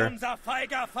alive there.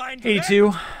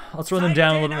 82. Let's run them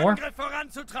down a little more.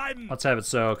 Let's have it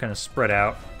so kind of spread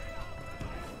out.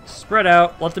 Spread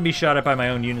out. Let them be shot at by my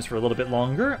own units for a little bit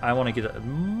longer. I want to get a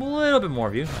little bit more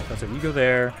of you. Like I said, you go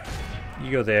there.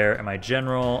 You go there. And my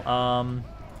general,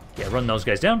 yeah, run those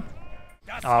guys down.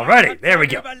 Alrighty, there we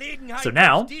go. So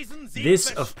now,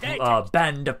 this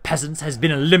band of peasants has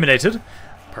been eliminated.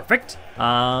 Perfect.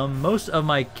 Most of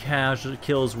my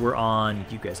kills were on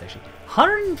you guys, actually.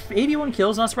 181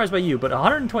 kills, not surprised by you, but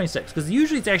 126, because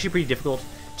usually it's actually pretty difficult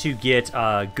to get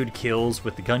good kills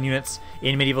with the gun units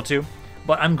in Medieval 2.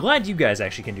 But I'm glad you guys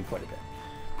actually can do quite a bit.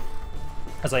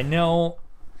 As I know,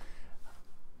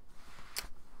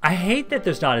 I hate that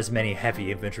there's not as many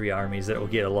heavy infantry armies that will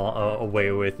get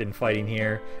away with in fighting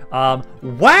here.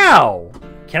 Wow!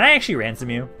 Can I actually ransom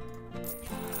you?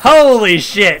 Holy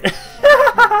shit!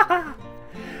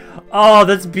 Oh,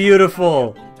 that's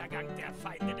beautiful.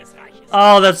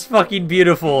 Oh, that's fucking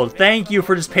beautiful. Thank you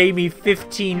for just paying me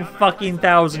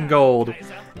 15,000 gold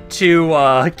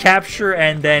to capture,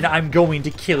 and then I'm going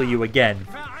to kill you again.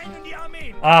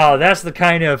 Oh, that's the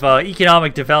kind of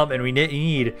economic development we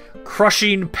need.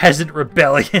 Crushing peasant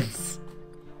rebellions.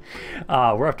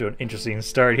 We're off to an interesting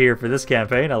start here for this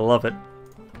campaign. I love it.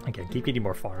 Again, keep getting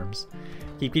more farms.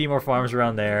 Keep getting more farms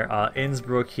around there.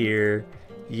 Innsbruck here.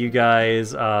 You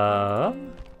guys, how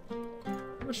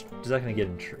much is that going to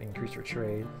get increased for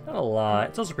trade? Not a lot.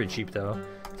 It's also pretty cheap, though.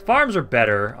 The farms are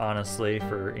better, honestly,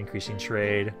 for increasing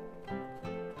trade.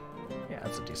 Yeah,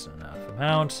 that's a decent enough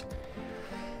amount.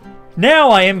 Now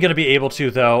I am going to be able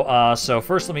to, though. So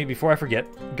first, let me, before I forget,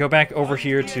 go back over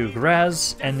here to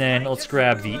Graz, and then let's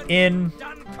grab the inn.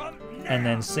 And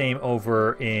then same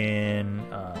over in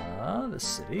the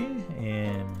city,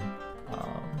 in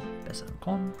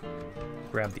Besancon.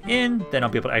 Grab the inn, then I'll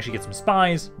be able to actually get some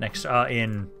spies next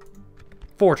in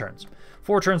 4 turns.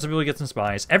 4 turns I'll be able to get some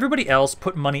spies. Everybody else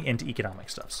put money into economic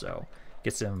stuff, so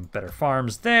get some better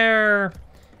farms there.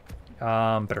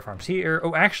 Better farms here.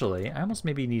 Oh, actually, I almost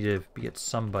maybe need to get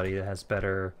somebody that has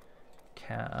better...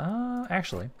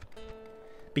 actually,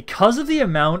 because of the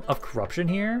amount of corruption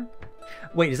here...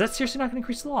 Wait, is that seriously not going to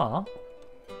increase the law?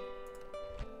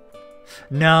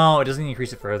 No, it doesn't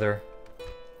increase it further.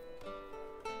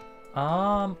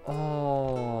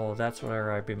 Oh, that's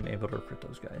where I've been able to recruit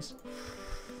those guys.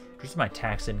 This is my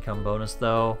tax income bonus,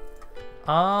 though.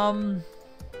 I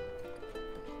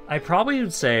probably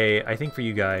would say, I think for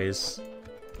you guys,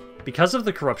 because of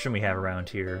the corruption we have around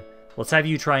here, let's have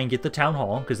you try and get the town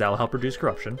hall, because that will help reduce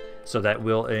corruption, so that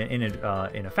will,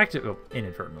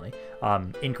 inadvertently,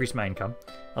 increase my income.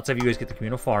 Let's have you guys get the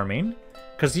communal farming,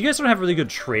 because you guys don't have really good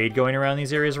trade going around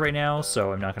these areas right now,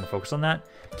 so I'm not going to focus on that.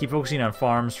 Keep focusing on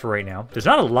farms for right now. There's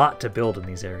not a lot to build in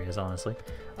these areas, honestly.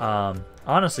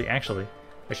 Honestly, actually,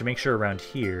 I should make sure around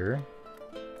here...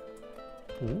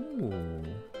 Ooh...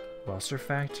 Wasser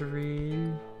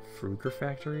Factory, Fruger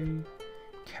Factory,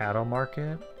 Cattle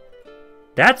Market.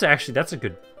 That's a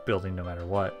good building no matter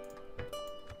what.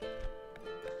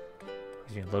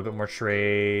 A little bit more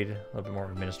trade, a little bit more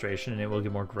administration, and it will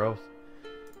get more growth.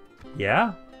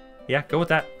 Yeah? Yeah, go with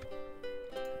that.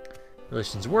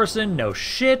 Relations worsen, no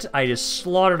shit. I just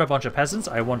slaughtered a bunch of peasants.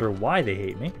 I wonder why they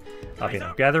hate me. Okay,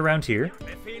 now gather around here.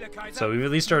 So we've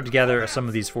at least started to gather some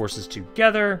of these forces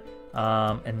together.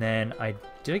 And then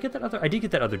did I get that other? I did get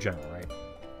that other general, right?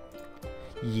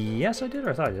 Yes, I did,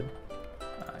 or I thought I did.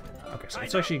 Okay, so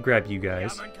let's actually grab you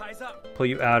guys. Pull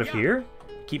you out of here.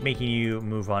 Keep making you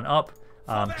move on up.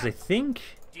 Because I think...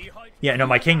 Yeah, no,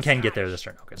 my king can get there this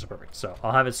turn. Okay, so perfect. So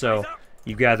I'll have it so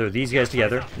you gather these guys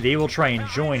together. They will try and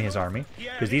join his army.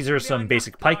 Because these are some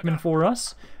basic pikemen for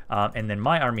us. And then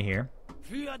my army here.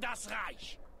 Yeah,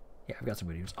 I've got some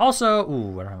good use. Also,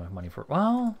 ooh, I don't have enough money for...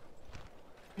 Well...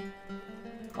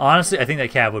 Honestly, I think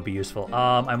that cav would be useful.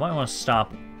 I might want to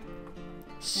stop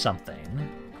something.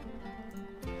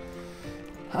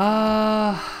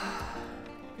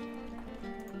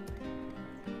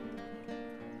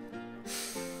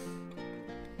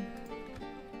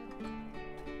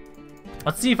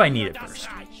 Let's see if I need it first.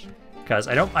 Because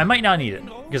I might not need it.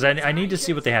 Because I need to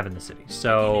see what they have in the city.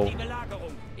 So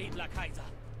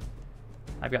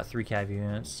I've got 3 cav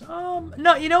units.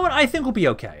 No, you know what? I think we'll be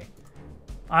okay.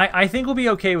 I think we'll be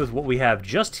okay with what we have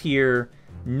just here.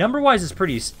 Number-wise, it's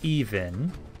pretty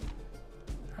even.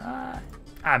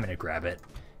 I'm gonna grab it.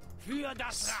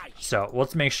 So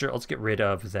let's make sure. Let's get rid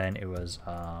of. Then it was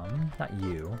not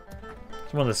you.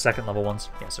 It's one of the second level ones.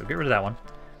 Yeah, so get rid of that one.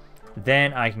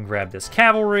 Then I can grab this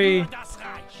cavalry.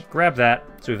 Grab that.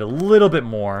 So we have a little bit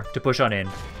more to push on in.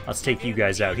 Let's take you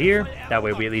guys out here. That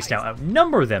way we at least now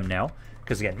outnumber them now.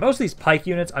 Because again, most of these pike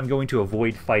units I'm going to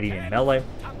avoid fighting in melee.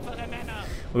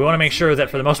 We want to make sure that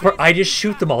for the most part I just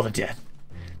shoot them all to death.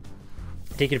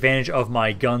 Take advantage of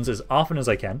my guns as often as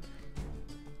I can.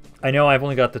 I know I've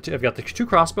only got I've got the 2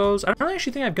 crossbows. I don't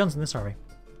actually think I have guns in this army.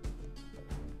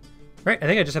 Right? I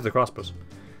think I just have the crossbows.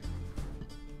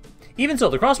 Even so,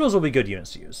 the crossbows will be good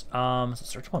units to use. So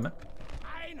start deployment.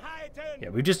 Yeah,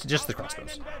 we just the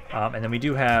crossbows. And then we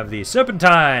do have the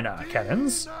serpentine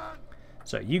cannons.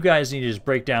 So you guys need to just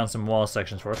break down some wall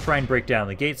sections for us. Try and break down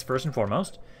the gates first and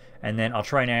foremost. And then I'll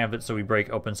try and have it so we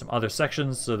break open some other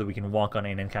sections so that we can walk on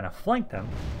in and kind of flank them.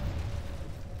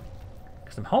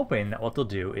 Because I'm hoping that what they'll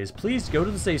do is please go to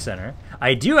the city center.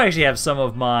 I do actually have some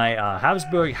of my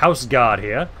Hapsburg house guard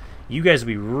here. You guys will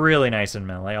be really nice in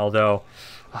melee, although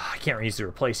I can't really easily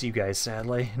replace you guys,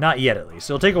 sadly. Not yet, at least.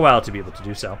 It'll take a while to be able to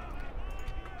do so.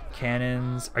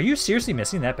 Cannons. Are you seriously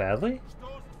missing that badly?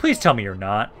 Please tell me you're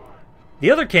not.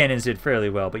 The other cannons did fairly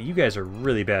well, but you guys are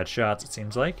really bad shots, it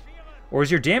seems like. Or is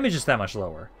your damage just that much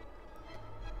lower?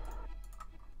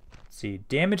 Let's see,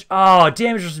 damage. Oh,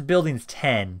 damage versus buildings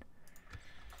 10.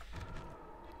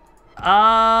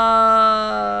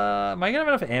 Am I gonna have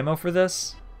enough ammo for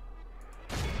this?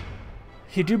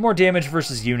 You do more damage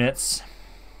versus units.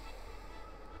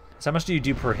 So how much do you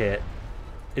do per hit?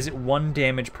 Is it 1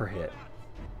 damage per hit?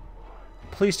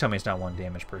 Please tell me it's not 1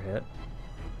 damage per hit.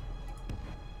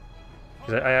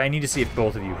 Because I need to see if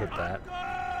both of you hit that.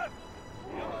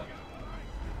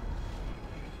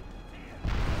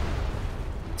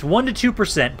 It's 1 to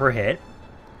 2% per hit.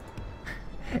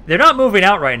 They're not moving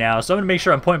out right now, so I'm going to make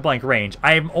sure I'm point blank range.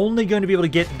 I am only going to be able to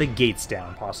get the gates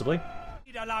down, possibly.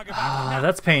 Ah,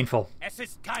 that's painful.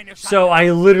 So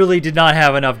I literally did not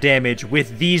have enough damage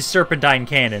with these serpentine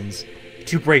cannons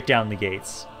to break down the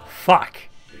gates. Fuck.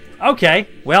 Okay,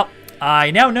 well,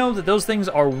 I now know that those things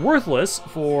are worthless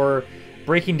for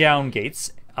breaking down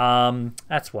gates.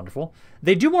 That's wonderful.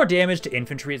 They do more damage to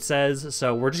infantry, it says,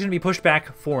 so we're just going to be pushed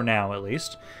back for now, at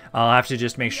least. I'll have to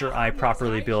just make sure I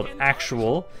properly build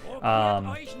actual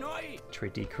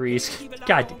trait decrease.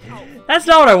 God, that's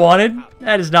not what I wanted.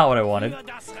 That is not what I wanted.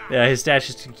 Yeah, his stats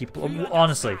just to keep...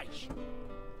 Honestly,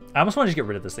 I almost want to just get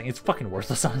rid of this thing. It's fucking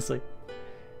worthless, honestly.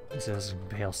 This does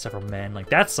impale several men. Like,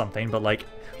 that's something, but, like,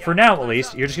 for now, at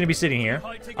least, you're just going to be sitting here.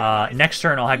 Next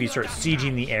turn, I'll have you start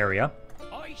sieging the area.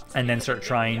 And then start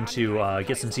trying to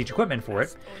get some siege equipment for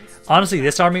it. Honestly,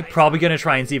 this army probably going to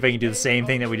try and see if I can do the same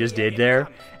thing that we just did there.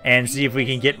 And see if we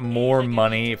can get more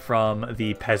money from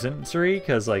the peasantry.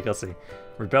 Because, like, let's see.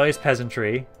 Rebellious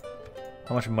peasantry.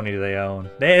 How much money do they own?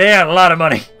 They have a lot of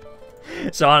money.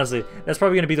 So, honestly, that's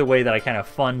probably going to be the way that I kind of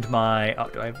fund my... Oh,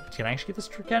 can I actually get this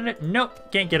candidate?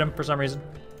 Nope, can't get him for some reason.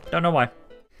 Don't know why.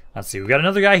 Let's see, we got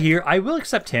another guy here. I will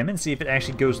accept him and see if it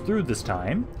actually goes through this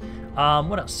time.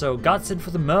 What else? So, God sent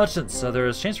for the merchants. So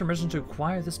there's a chance for merchants to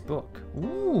acquire this book.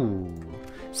 Ooh.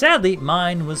 Sadly,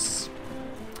 mine was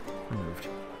removed.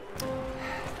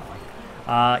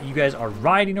 You guys are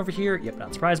riding over here. Yep,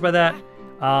 not surprised by that.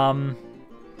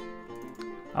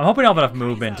 I'm hoping I'll have enough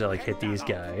movement to, like, hit these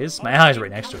guys. My ally's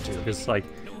right next to it, too. Because, like,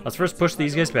 let's first push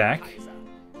these guys back.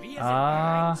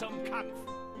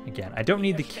 Again, I don't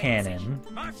need the cannon.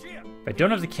 If I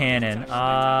don't have the cannon,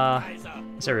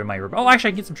 this area might... Oh, actually,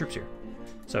 I can get some troops here.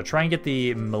 So try and get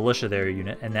the militia there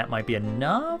unit, and that might be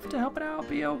enough to help it out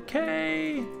be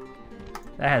okay.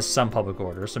 That has some public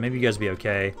order, so maybe you guys will be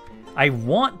okay. I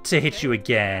want to hit you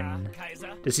again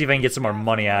to see if I can get some more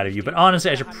money out of you, but honestly,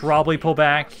 I should probably pull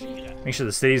back. Make sure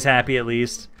the city's happy, at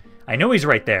least. I know he's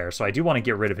right there, so I do want to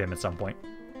get rid of him at some point.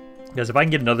 Because if I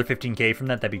can get another 15k from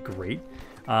that, that'd be great.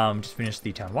 Just finish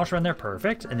the town watch run there.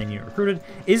 Perfect. And then unit recruited.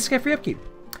 Is this guy free upkeep?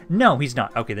 No, he's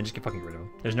not. Okay, then just get fucking rid of him.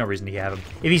 There's no reason to have him.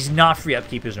 If he's not free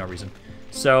upkeep, there's no reason.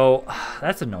 So,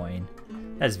 that's annoying.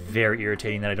 That's very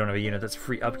irritating that I don't have a unit that's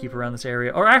free upkeep around this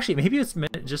area. Or actually, maybe it's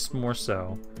just more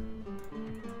so.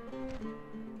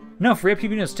 No, free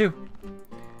upkeep units too.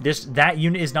 That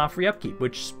unit is not free upkeep,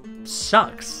 which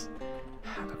sucks.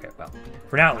 Okay, well,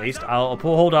 for now at least, I'll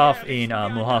hold off in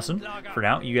Mulhausen for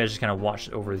now. You guys just kind of watch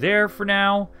over there for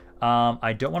now.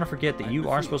 I don't want to forget that you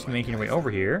are supposed to be making your way over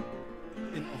here,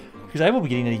 because I will be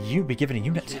be given a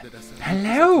unit.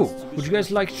 Hello! Would you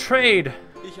guys like trade?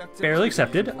 Barely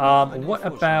accepted. What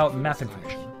about map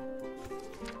information?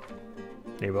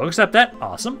 They will accept that.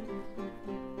 Awesome.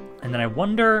 And then I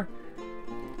wonder,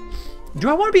 do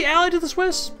I want to be allied to the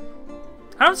Swiss?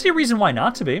 I don't see a reason why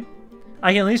not to be.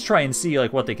 I can at least try and see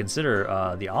like what they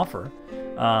consider the offer,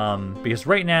 because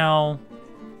right now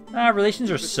relations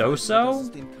are so-so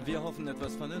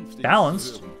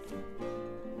balanced.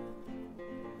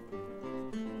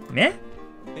 Meh.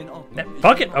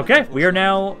 Fuck it. Okay, we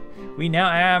now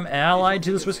am allied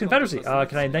to the Swiss Confederacy.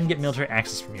 Can I then get military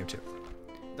access from you too?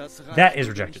 That is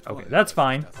rejected. Okay, that's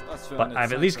fine. But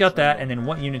I've at least got that. And then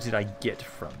what unit did I get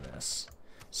from this?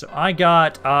 So I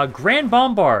got Grand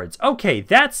Bombards. Okay,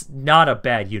 that's not a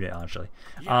bad unit, actually.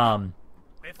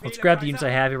 Let's grab the units I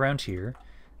have around here.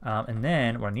 And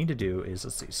then what I need to do is,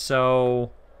 let's see.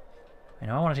 So I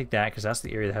know I want to take that because that's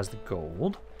the area that has the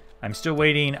gold. I'm still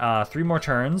waiting 3 more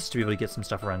turns to be able to get some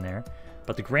stuff around there.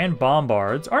 But the Grand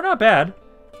Bombards are not bad.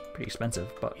 Pretty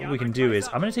expensive. But what we can do is,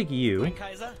 I'm going to take you.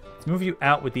 Let's move you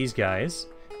out with these guys.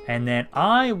 And then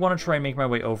I want to try and make my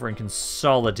way over and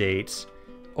consolidate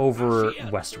over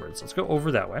westwards. Let's go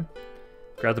over that way.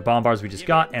 Grab the bombards we just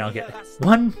got, and I'll get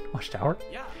 1 watchtower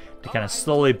to kind of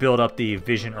slowly build up the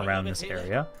vision around this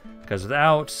area. Because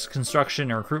without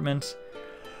construction and recruitment,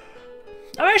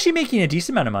 I'm actually making a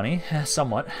decent amount of money.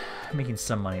 Somewhat. I'm making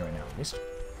some money right now, at least.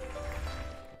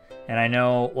 And I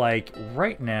know, like,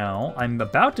 right now, I'm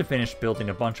about to finish building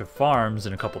a bunch of farms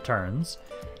in a couple turns.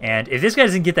 And if this guy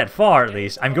doesn't get that far, at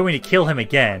least, I'm going to kill him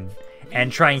again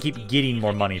and try and keep getting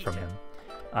more money from him.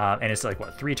 And it's like,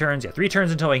 what, 3 turns? Yeah, 3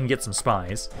 turns until I can get some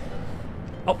spies.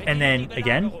 Oh, and then,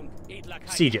 again,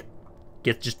 siege it.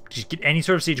 Just get any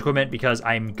sort of siege equipment because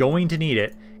I'm going to need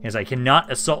it, because I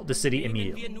cannot assault the city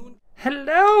immediately.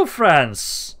 Hello,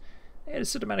 France! Hey, the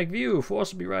cinematic view.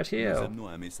 Force will be right here.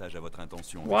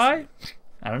 Why?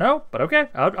 I don't know, but okay.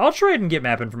 I'll trade and get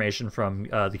map information from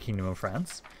the Kingdom of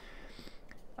France.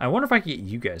 I wonder if I can get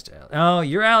you guys to ally. Oh,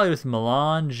 you're allied with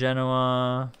Milan,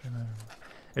 Genoa.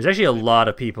 There's actually a lot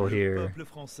of people here.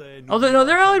 Oh, no,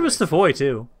 they're allied with Savoy,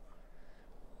 too.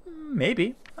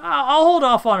 Maybe. I'll hold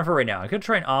off on it for right now. I could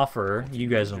try and offer you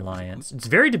guys an alliance. It's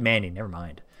very demanding. Never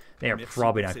mind. They are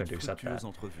probably not going to accept that.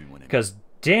 Because,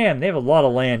 damn, they have a lot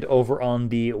of land over on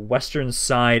the western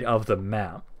side of the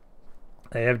map.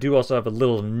 They do also have a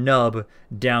little nub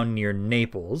down near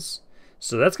Naples.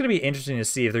 So that's going to be interesting to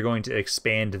see if they're going to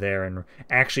expand there and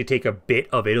actually take a bit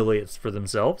of Italy for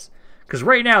themselves. Because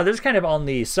right now, this is kind of on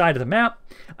the side of the map.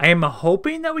 I am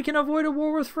hoping that we can avoid a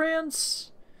war with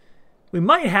France. We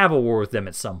might have a war with them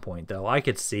at some point, though. I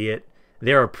could see it.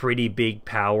 They're a pretty big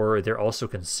power. They're also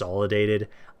consolidated.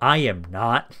 I am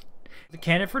not. The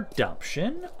candidate for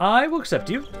adoption. I will accept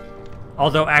you.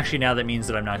 Although, actually, now that means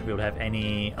that I'm not going to be able to have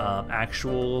any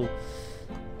actual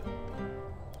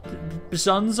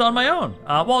sons on my own.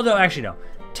 Well, no, actually, no.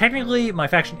 Technically, my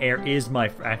faction heir is my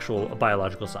actual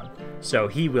biological son. So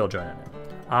he will join in.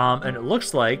 And it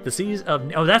looks like the cities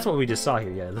of... Oh, that's what we just saw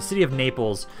here, yeah. The city of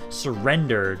Naples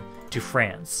surrendered to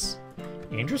France.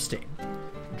 Interesting.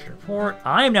 Report.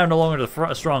 I am now no longer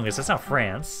the strongest. That's not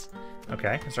France.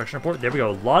 Okay, construction report. There we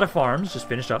go. A lot of farms just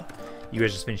finished up. You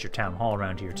guys just finished your town hall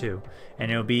around here, too. And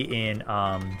it'll be in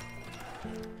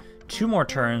 2 more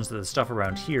turns that the stuff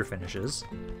around here finishes.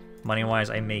 Money-wise,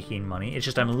 I'm making money. It's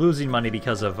just I'm losing money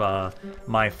because of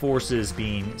my forces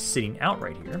being sitting out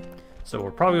right here. So what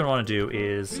we're probably going to want to do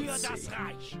is... Let's see.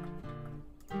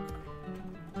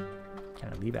 Can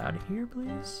I leave out of here,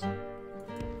 please?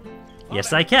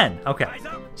 Yes, I can. Okay.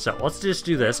 So let's just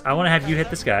do this. I want to have you hit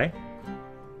this guy.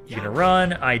 You're going to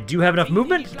run. I do have enough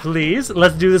movement. Please,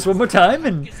 let's do this one more time.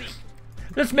 And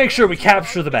let's make sure we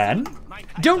capture the man.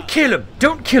 Don't kill him.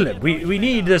 Don't kill him. We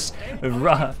need this... we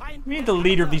need the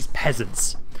leader of these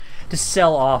peasants to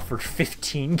sell off for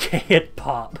 15k at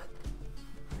pop.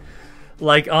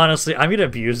 Like, honestly, I'm going to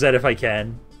abuse that if I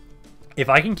can. If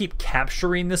I can keep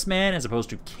capturing this man as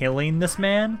opposed to killing this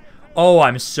man, oh,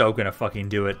 I'm so going to fucking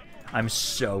do it. I'm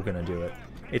so going to do it.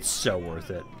 It's so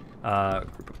worth it.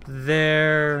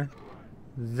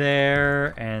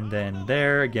 There, and then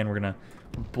there. Again, we're going to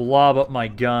blob up my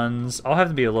guns. I'll have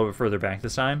them be a little bit further back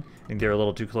this time. I think they were a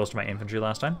little too close to my infantry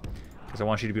last time. Because I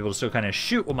want you to be able to still kind of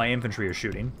shoot what my infantry are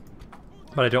shooting.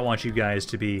 But I don't want you guys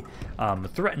to be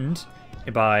threatened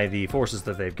by the forces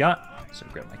that they've got. So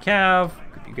grab my cav,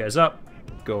 group you guys up,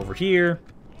 go over here,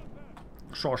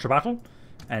 short battle,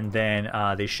 and then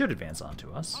they should advance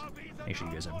onto us. Make sure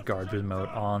you guys have guard mode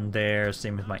on there.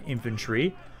 Same with my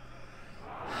infantry.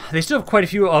 They still have quite a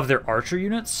few of their archer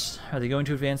units. Are they going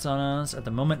to advance on us at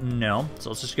the moment? No. So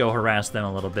let's just go harass them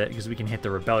a little bit because we can hit the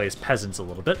rebellious peasants a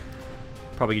little bit.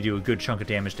 Probably do a good chunk of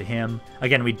damage to him.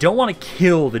 Again, we don't want to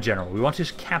kill the general. We want to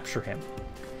just capture him.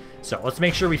 So let's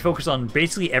make sure we focus on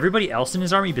basically everybody else in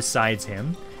his army besides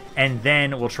him. And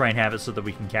then we'll try and have it so that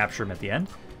we can capture him at the end.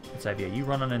 Let's have you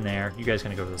run on in there. You guys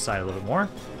kind of go to the side a little bit more.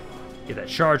 Get that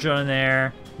charge on in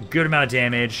there. Good amount of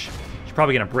damage. She's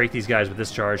probably going to break these guys with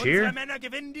this charge here. No,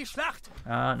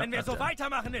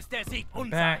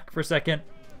 back for a second.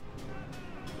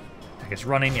 I guess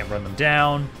running. Yeah, run them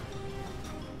down.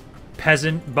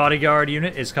 Peasant bodyguard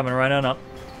unit is coming right on up.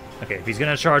 Okay, if he's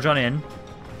going to charge on in,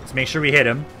 let's make sure we hit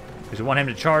him. Because we want him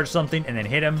to charge something and then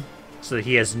hit him so that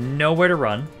he has nowhere to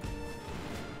run.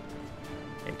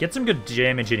 Yeah, get some good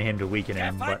damage in him to weaken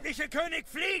him, but...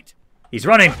 He's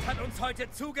running!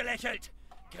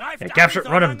 Yeah, capture,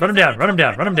 run him down, run him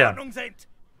down, run him down. Come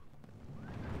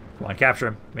on, capture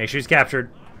him. Make sure he's captured.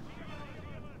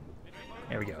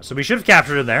 There we go. So we should have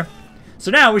captured him there. So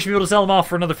now we should be able to sell him off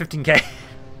for another 15k.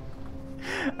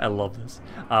 I love this.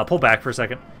 Pull back for a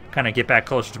second. Kind of get back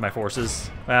closer to my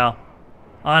forces. Well,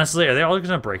 honestly, are they all going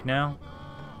to break now?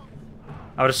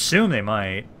 I would assume they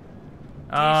might.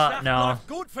 No.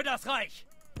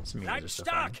 Some units are still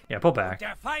fine. Yeah, pull back.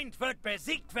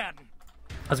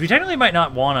 As we technically might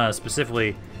not want to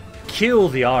specifically kill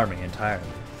the army entirely.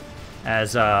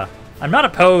 As, I'm not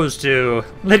opposed to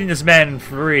letting this man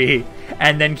free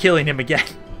and then killing him again.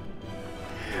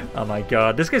 Oh my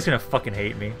god, this guy's gonna fucking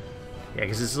hate me. Yeah,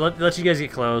 because this lets you guys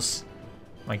get close.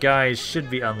 My guys should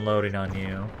be unloading on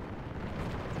you.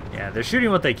 Yeah, they're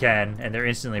shooting what they can, and they're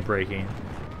instantly breaking.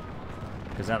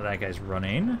 Because now that guy's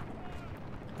running.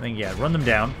 I think, yeah, run them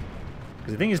down.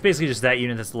 Because I think it's basically just that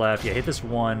unit that's left. Yeah, hit this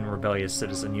one rebellious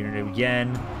citizen unit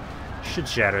again. Should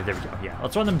shatter. There we go. Yeah,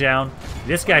 let's run them down.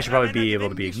 This guy should probably be able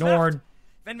to be ignored.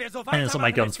 And then let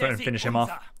my guns finish him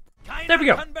off. There we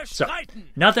go. So,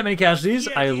 not that many casualties.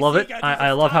 I love it.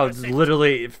 I love how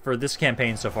literally, for this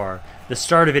campaign so far, the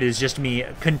start of it is just me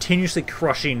continuously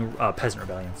crushing peasant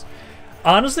rebellions.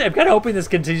 Honestly, I'm kind of hoping this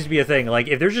continues to be a thing. Like,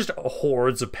 if there's just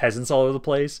hordes of peasants all over the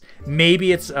place,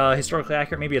 maybe it's historically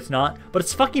accurate, maybe it's not, but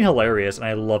it's fucking hilarious, and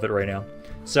I love it right now.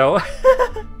 So,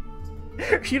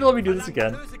 you let me do this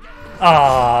again.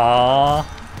 Aww,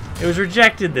 it was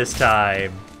rejected this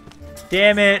time.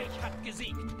 Damn it.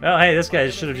 Well, hey, this guy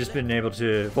should have just been able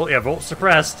to vote. Yeah, vote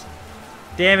suppressed.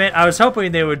 Damn it, I was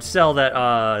hoping they would sell that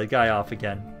guy off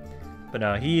again. But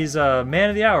no, he's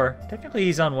man of the hour. Technically,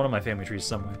 he's on one of my family trees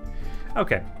somewhere.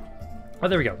 Okay. Well,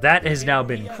 there we go. That has now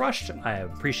been crushed. I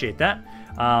appreciate that.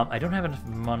 I don't have enough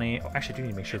money. Oh, actually, I do need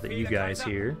to make sure that you guys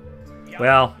here.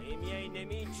 Well,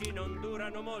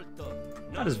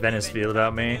 how does Venice feel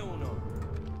about me?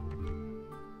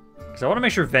 Because I want to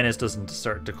make sure Venice doesn't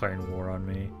start declaring war on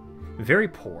me. Very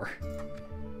poor.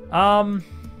 I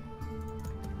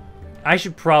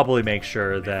should probably make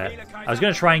sure that... I was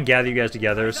going to try and gather you guys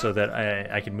together so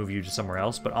that I can move you to somewhere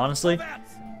else, but honestly,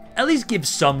 at least give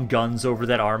some guns over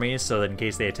that army so that in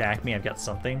case they attack me, I've got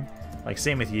something. Like,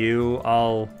 same with you.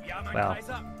 Well, I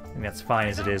think that's fine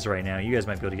as it is right now. You guys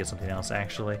might be able to get something else,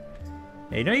 actually.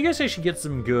 Hey, you know, you guys actually get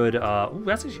some good... ooh,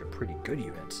 that's actually a pretty good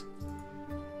unit.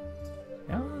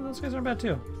 Yeah, those guys aren't bad,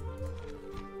 too.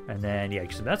 And then, yeah,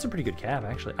 so that's a pretty good cav,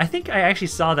 actually. I think I actually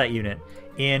saw that unit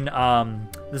in the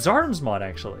Tsardom's mod,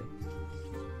 actually.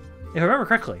 If I remember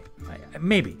correctly.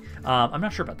 Maybe. I'm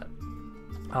not sure about that.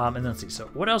 And then let's see. So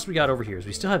what else we got over here is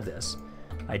we still have this.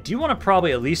 I do want to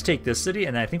probably at least take this city,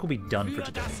 and then I think we'll be done for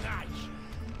today.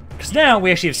 Because now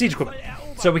we actually have siege equipment.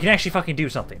 So we can actually fucking do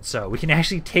something. So we can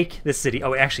actually take this city.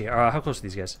 Oh, actually, how close are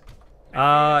these guys?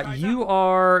 You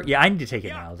are... Yeah, I need to take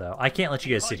it now, though. I can't let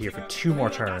you guys sit here for 2 more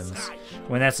turns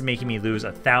when that's making me lose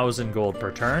 1,000 gold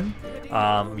per turn.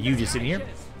 You just sit here.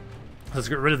 Let's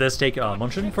get rid of this, take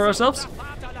Munchen for ourselves.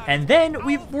 And then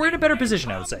we're in a better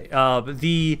position, I would say.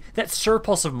 That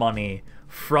surplus of money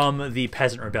from the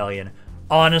Peasant Rebellion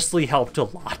honestly helped a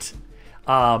lot.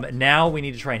 Now we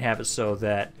need to try and have it so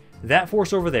that that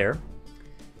force over there,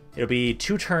 it'll be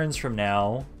 2 turns from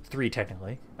now, 3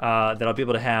 technically, that I'll be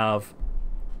able to have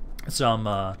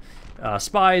some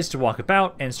spies to walk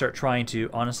about and start trying to,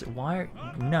 honestly,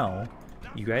 no.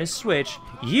 You guys switch.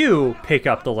 You pick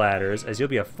up the ladders, as you'll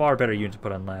be a far better unit to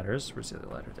put on ladders. Where's the other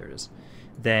ladder? There it is.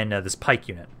 Than this pike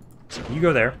unit. So you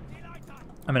go there.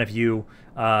 I'm going to have you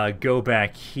go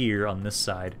back here on this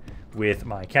side with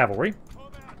my cavalry.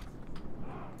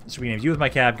 So we can have you with my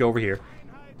cav go over here.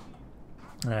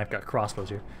 And then I've got crossbows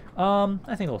here.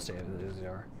 I think I'll stay as they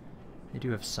are. They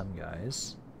do have some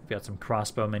guys. We've got some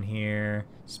crossbowmen here.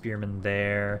 Spearmen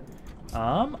there.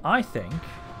 I think...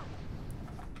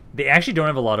 They actually don't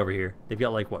have a lot over here. They've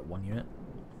got, like, what, 1 unit?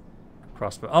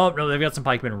 Crossbow. Oh, no, they've got some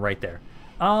pikemen right there.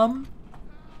 Well,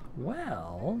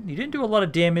 you didn't do a lot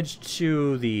of damage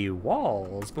to the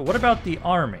walls, but what about the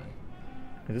army?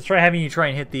 Let's try having you try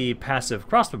and hit the passive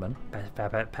crossbowmen.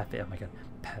 Oh my god.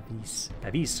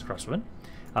 Pavis crossbowmen.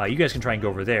 You guys can try and go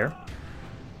over there.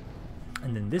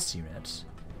 And then this unit.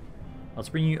 Let's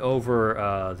bring you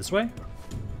over this way.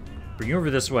 Bring you over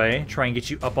this way. Try and get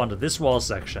you up onto this wall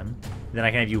section. Then I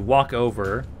can have you walk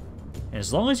over. And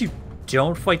as long as you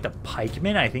don't fight the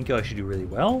pikemen, I think you'll actually do really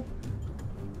well.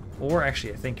 Or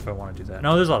actually, I think if I want to do that.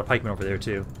 No, there's a lot of pikemen over there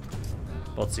too.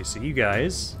 But let's see. So you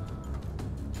guys...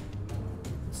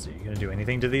 Let's see. You gonna do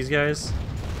anything to these guys?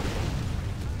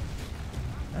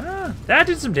 Ah, that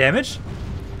did some damage.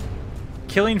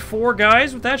 Killing 4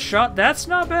 guys with that shot, that's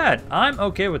not bad. I'm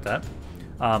okay with that.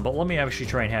 But let me actually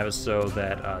try and have it so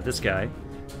that this guy...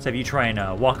 Let's have you try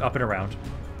and walk up and around.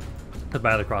 With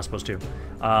my other crossbows too.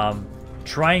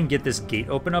 Try and get this gate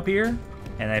open up here.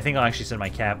 And I think I'll actually send my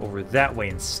cap over that way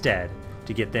instead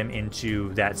to get them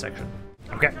into that section.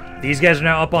 Okay, these guys are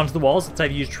now up onto the walls. Let's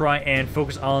have you try and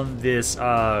focus on this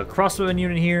crossbowman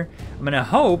unit here. I'm going to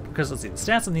hope, because let's see, the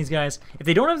stats on these guys, if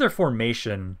they don't have their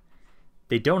formation,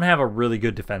 they don't have a really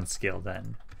good defense skill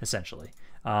then, essentially.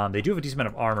 They do have a decent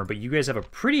amount of armor, but you guys have a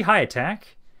pretty high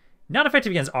attack. Not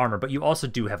effective against armor, but you also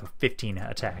do have a 15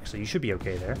 attack, so you should be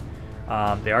okay there.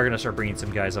 They are going to start bringing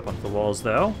some guys up onto the walls,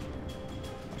 though.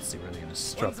 Let's see where they're going to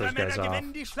strut those guys off. At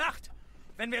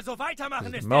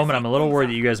the moment, I'm a little worried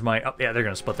that you guys might... Oh, yeah, they're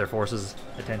going to split their forces.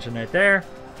 Attention right there.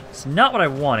 It's not what I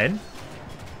wanted.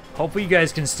 Hopefully you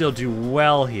guys can still do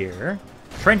well here.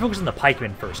 Try and focus on the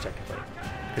pikeman first, technically.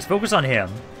 Just focus on him,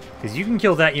 because you can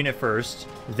kill that unit first,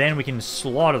 then we can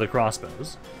slaughter the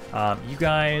crossbows. You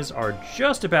guys are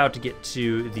just about to get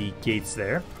to the gates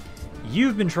there.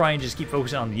 You've been trying to just keep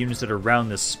focusing on the units that are around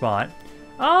this spot.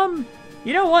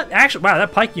 You know what? Actually, wow,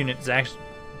 that pike unit is actually...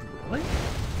 Really?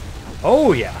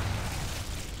 Oh, yeah.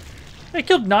 I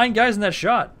killed 9 guys in that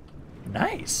shot.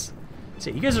 Nice. So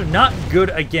you guys are not good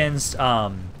against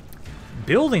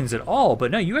buildings at all,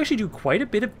 but no, you actually do quite a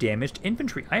bit of damage to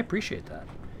infantry. I appreciate that.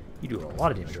 You do a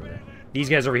lot of damage over there. These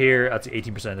guys over here, that's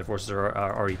 18% of their forces are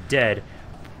already dead.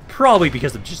 Probably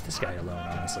because of just this guy alone,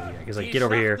 honestly. Yeah, because like, get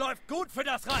over here,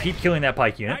 keep killing that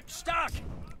pike unit.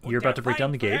 You're about to break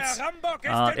down the gates. They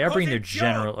are bringing their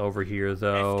general over here,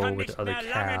 though, with the other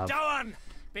cav.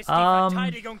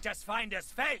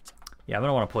 Yeah, I'm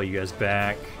gonna want to pull you guys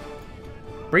back.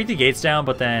 Break the gates down,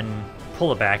 but then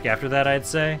pull it back after that, I'd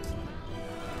say.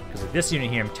 Because like this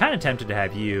unit here, I'm kind of tempted to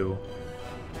have you.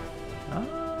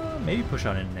 Maybe push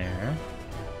on in there.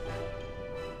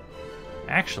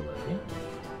 Actually,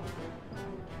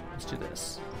 let's do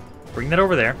this. Bring that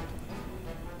over there.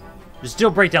 Just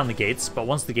still break down the gates, but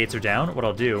once the gates are down, what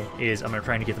I'll do is I'm going to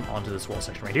try and get them onto this wall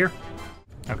section right here.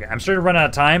 Okay, I'm starting to run out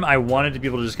of time. I wanted to be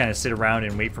able to just kind of sit around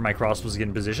and wait for my crossbows to get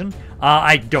in position.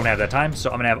 I don't have that time, so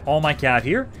I'm going to have all my cav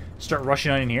here. Start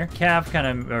rushing on in here. Cav, kind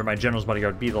of, or my general's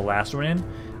bodyguard, be the last one in.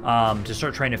 To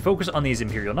start trying to focus on these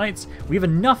Imperial Knights. We have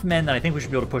enough men that I think we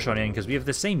should be able to push on in because we have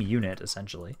the same unit,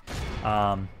 essentially.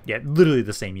 Yeah, literally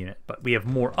the same unit, but we have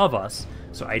more of us.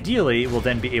 So ideally, we'll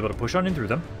then be able to push on in through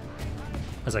them.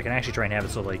 As I can actually try and have it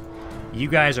so, like, you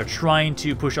guys are trying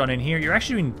to push on in here. You're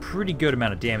actually doing pretty good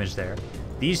amount of damage there.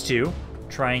 These two,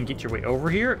 try and get your way over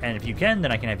here, and if you can,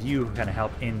 then I can have you kind of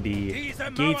help in the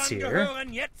gates here.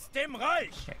 Yeah,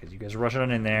 because you guys are rushing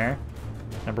on in there.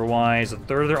 Number-wise, a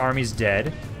third of their army's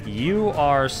dead. You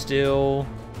are still...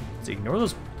 Let's ignore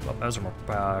those... Oh, those are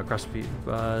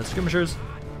more skirmishers.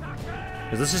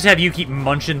 Because let's just have you keep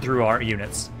munching through our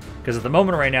units. Because at the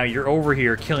moment right now, you're over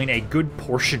here killing a good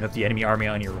portion of the enemy army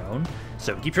on your own.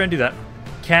 So keep trying to do that.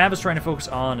 Cav is trying to focus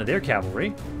on their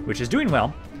cavalry, which is doing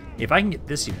well. If I can get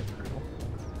this unit through,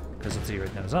 because let's see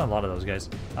right now, there's not a lot of those guys.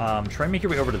 Try and make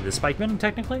your way over to this pikeman,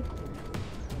 technically.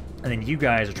 And then you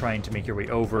guys are trying to make your way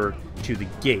over to the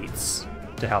gates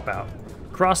to help out.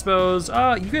 Crossbows,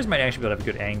 you guys might actually be able to have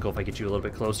a good angle if I get you a little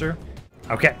bit closer.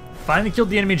 Okay, finally killed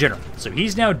the enemy general. So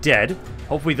he's now dead.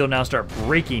 Hopefully they'll now start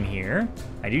breaking here.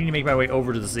 I do need to make my way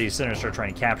over to the city center and start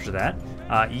trying to capture that.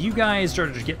 You guys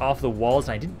started to get off the walls,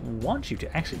 and I didn't want you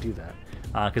to actually do that.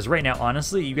 Because right now,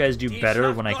 honestly, you guys do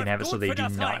better when I can have it so they do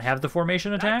not have the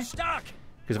formation attack.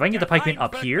 Because if I can get the pikemen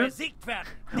up here,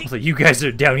 also you guys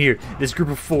are down here. This group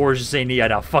of 4 is just saying, yeah,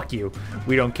 now fuck you.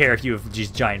 We don't care if you have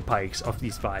these giant pikes of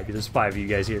these 5. There's 5 of you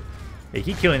guys here. They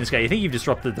keep killing this guy. You think you've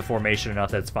disrupted the formation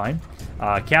enough, that's fine.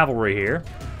 Cavalry here.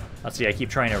 Let's see, I keep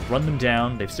trying to run them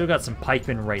down. They've still got some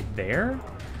pikemen right there.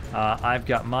 I've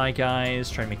got my guys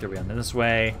trying to make their way on this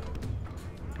way.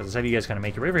 Because let's have you guys kind of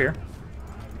make your way over here.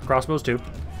 Crossbows too.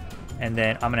 And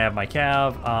then I'm going to have my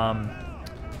cav.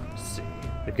 Let's see.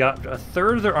 They've got a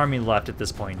third of their army left at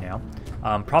this point now.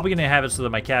 I'm probably going to have it so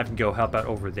that my cav can go help out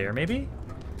over there maybe.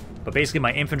 But basically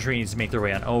my infantry needs to make their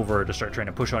way on over to start trying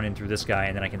to push on in through this guy,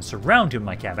 and then I can surround him with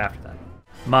my cav after that.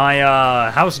 My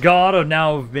House God have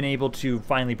now been able to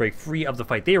finally break free of the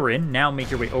fight they were in. Now make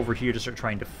your way over here to start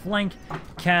trying to flank.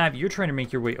 Cav, you're trying to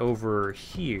make your way over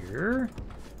here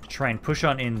to try and push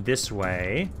on in this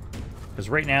way. Because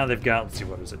right now they've got, let's see,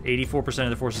 what is it? 84% of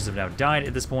the forces have now died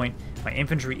at this point. My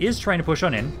infantry is trying to push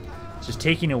on in. It's just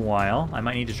taking a while. I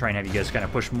might need to try and have you guys kind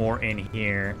of push more in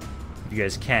here, if you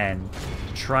guys can,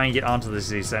 to try and get onto the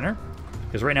city center.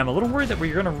 Because right now I'm a little worried that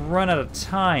we're going to run out of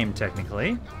time,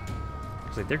 technically.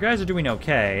 Because like, their guys are doing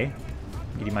okay.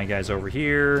 I'm getting my guys over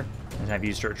here, and have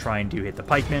you start trying to hit the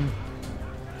pikemen.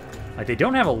 Like, they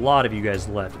don't have a lot of you guys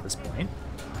left at this point.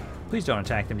 Please don't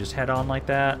attack them just head-on like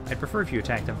that. I'd prefer if you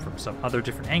attack them from some other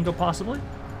different angle, possibly.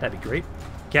 That'd be great.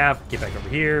 Cav, get back over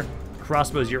here.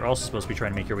 Crossbows, you're also supposed to be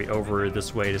trying to make your way over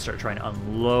this way to start trying to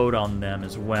unload on them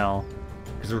as well.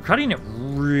 Because we're cutting it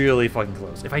really fucking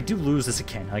close. If I do lose this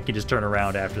again, I can just turn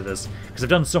around after this. Because I've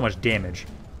done so much damage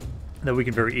that we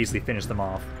can very easily finish them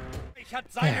off.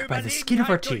 There, by the skin of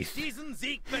our teeth.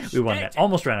 We won that.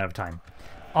 Almost ran out of time.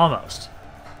 Almost.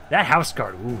 That house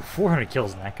guard, ooh, 400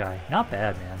 kills in that guy. Not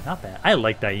bad, man. Not bad. I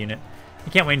like that unit. I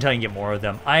can't wait until I can get more of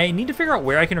them. I need to figure out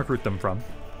where I can recruit them from.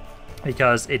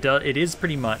 Because it is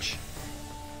pretty much...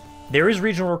 There is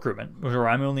regional recruitment, where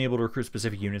I'm only able to recruit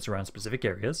specific units around specific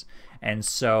areas. And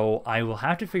so I will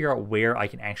have to figure out where I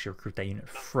can actually recruit that unit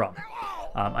from.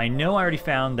 I know I already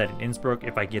found that in Innsbruck,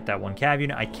 if I get that 1 cav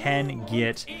unit, I can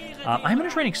get... I'm going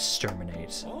to try and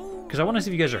exterminate. Because I want to see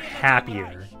if you guys are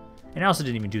happier. And I also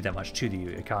didn't even do that much to the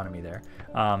economy there.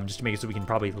 Just to make it so we can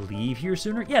probably leave here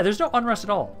sooner. Yeah, there's no unrest at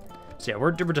all. So yeah,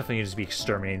 we're definitely going to just be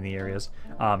exterminating the areas.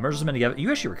 Merge them together. You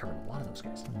actually recovered a lot of those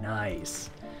guys. Nice.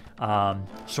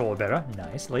 Solibera,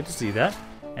 nice. Like to see that.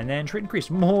 And then trait increase.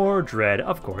 More dread,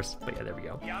 of course. But yeah, there we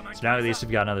go. So now at least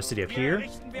we've got another city up here.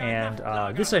 And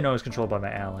this I know is controlled by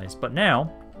my allies. But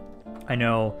now, I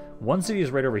know one city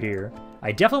is right over here.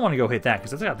 I definitely want to go hit that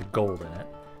because that's got the gold in it.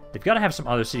 They've got to have some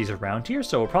other cities around here,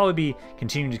 so we'll probably be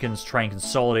continuing to try and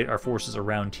consolidate our forces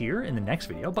around here in the next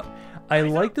video. But I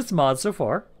like this mod so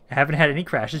far. I haven't had any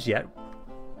crashes yet.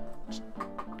 Just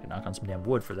knock on some damn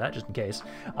wood for that, just in case.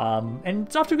 And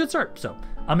it's off to a good start. So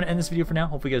I'm going to end this video for now.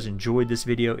 Hopefully you guys enjoyed this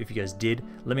video. If you guys did,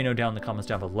 let me know down in the comments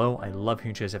down below. I love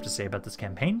hearing what you guys have to say about this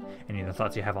campaign. Any other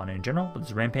thoughts you have on it in general. But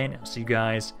this is Rampaned, and I'll see you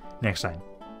guys next time.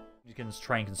 You can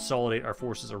try and consolidate our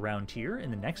forces around here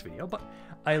in the next video, but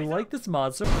I like this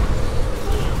mod so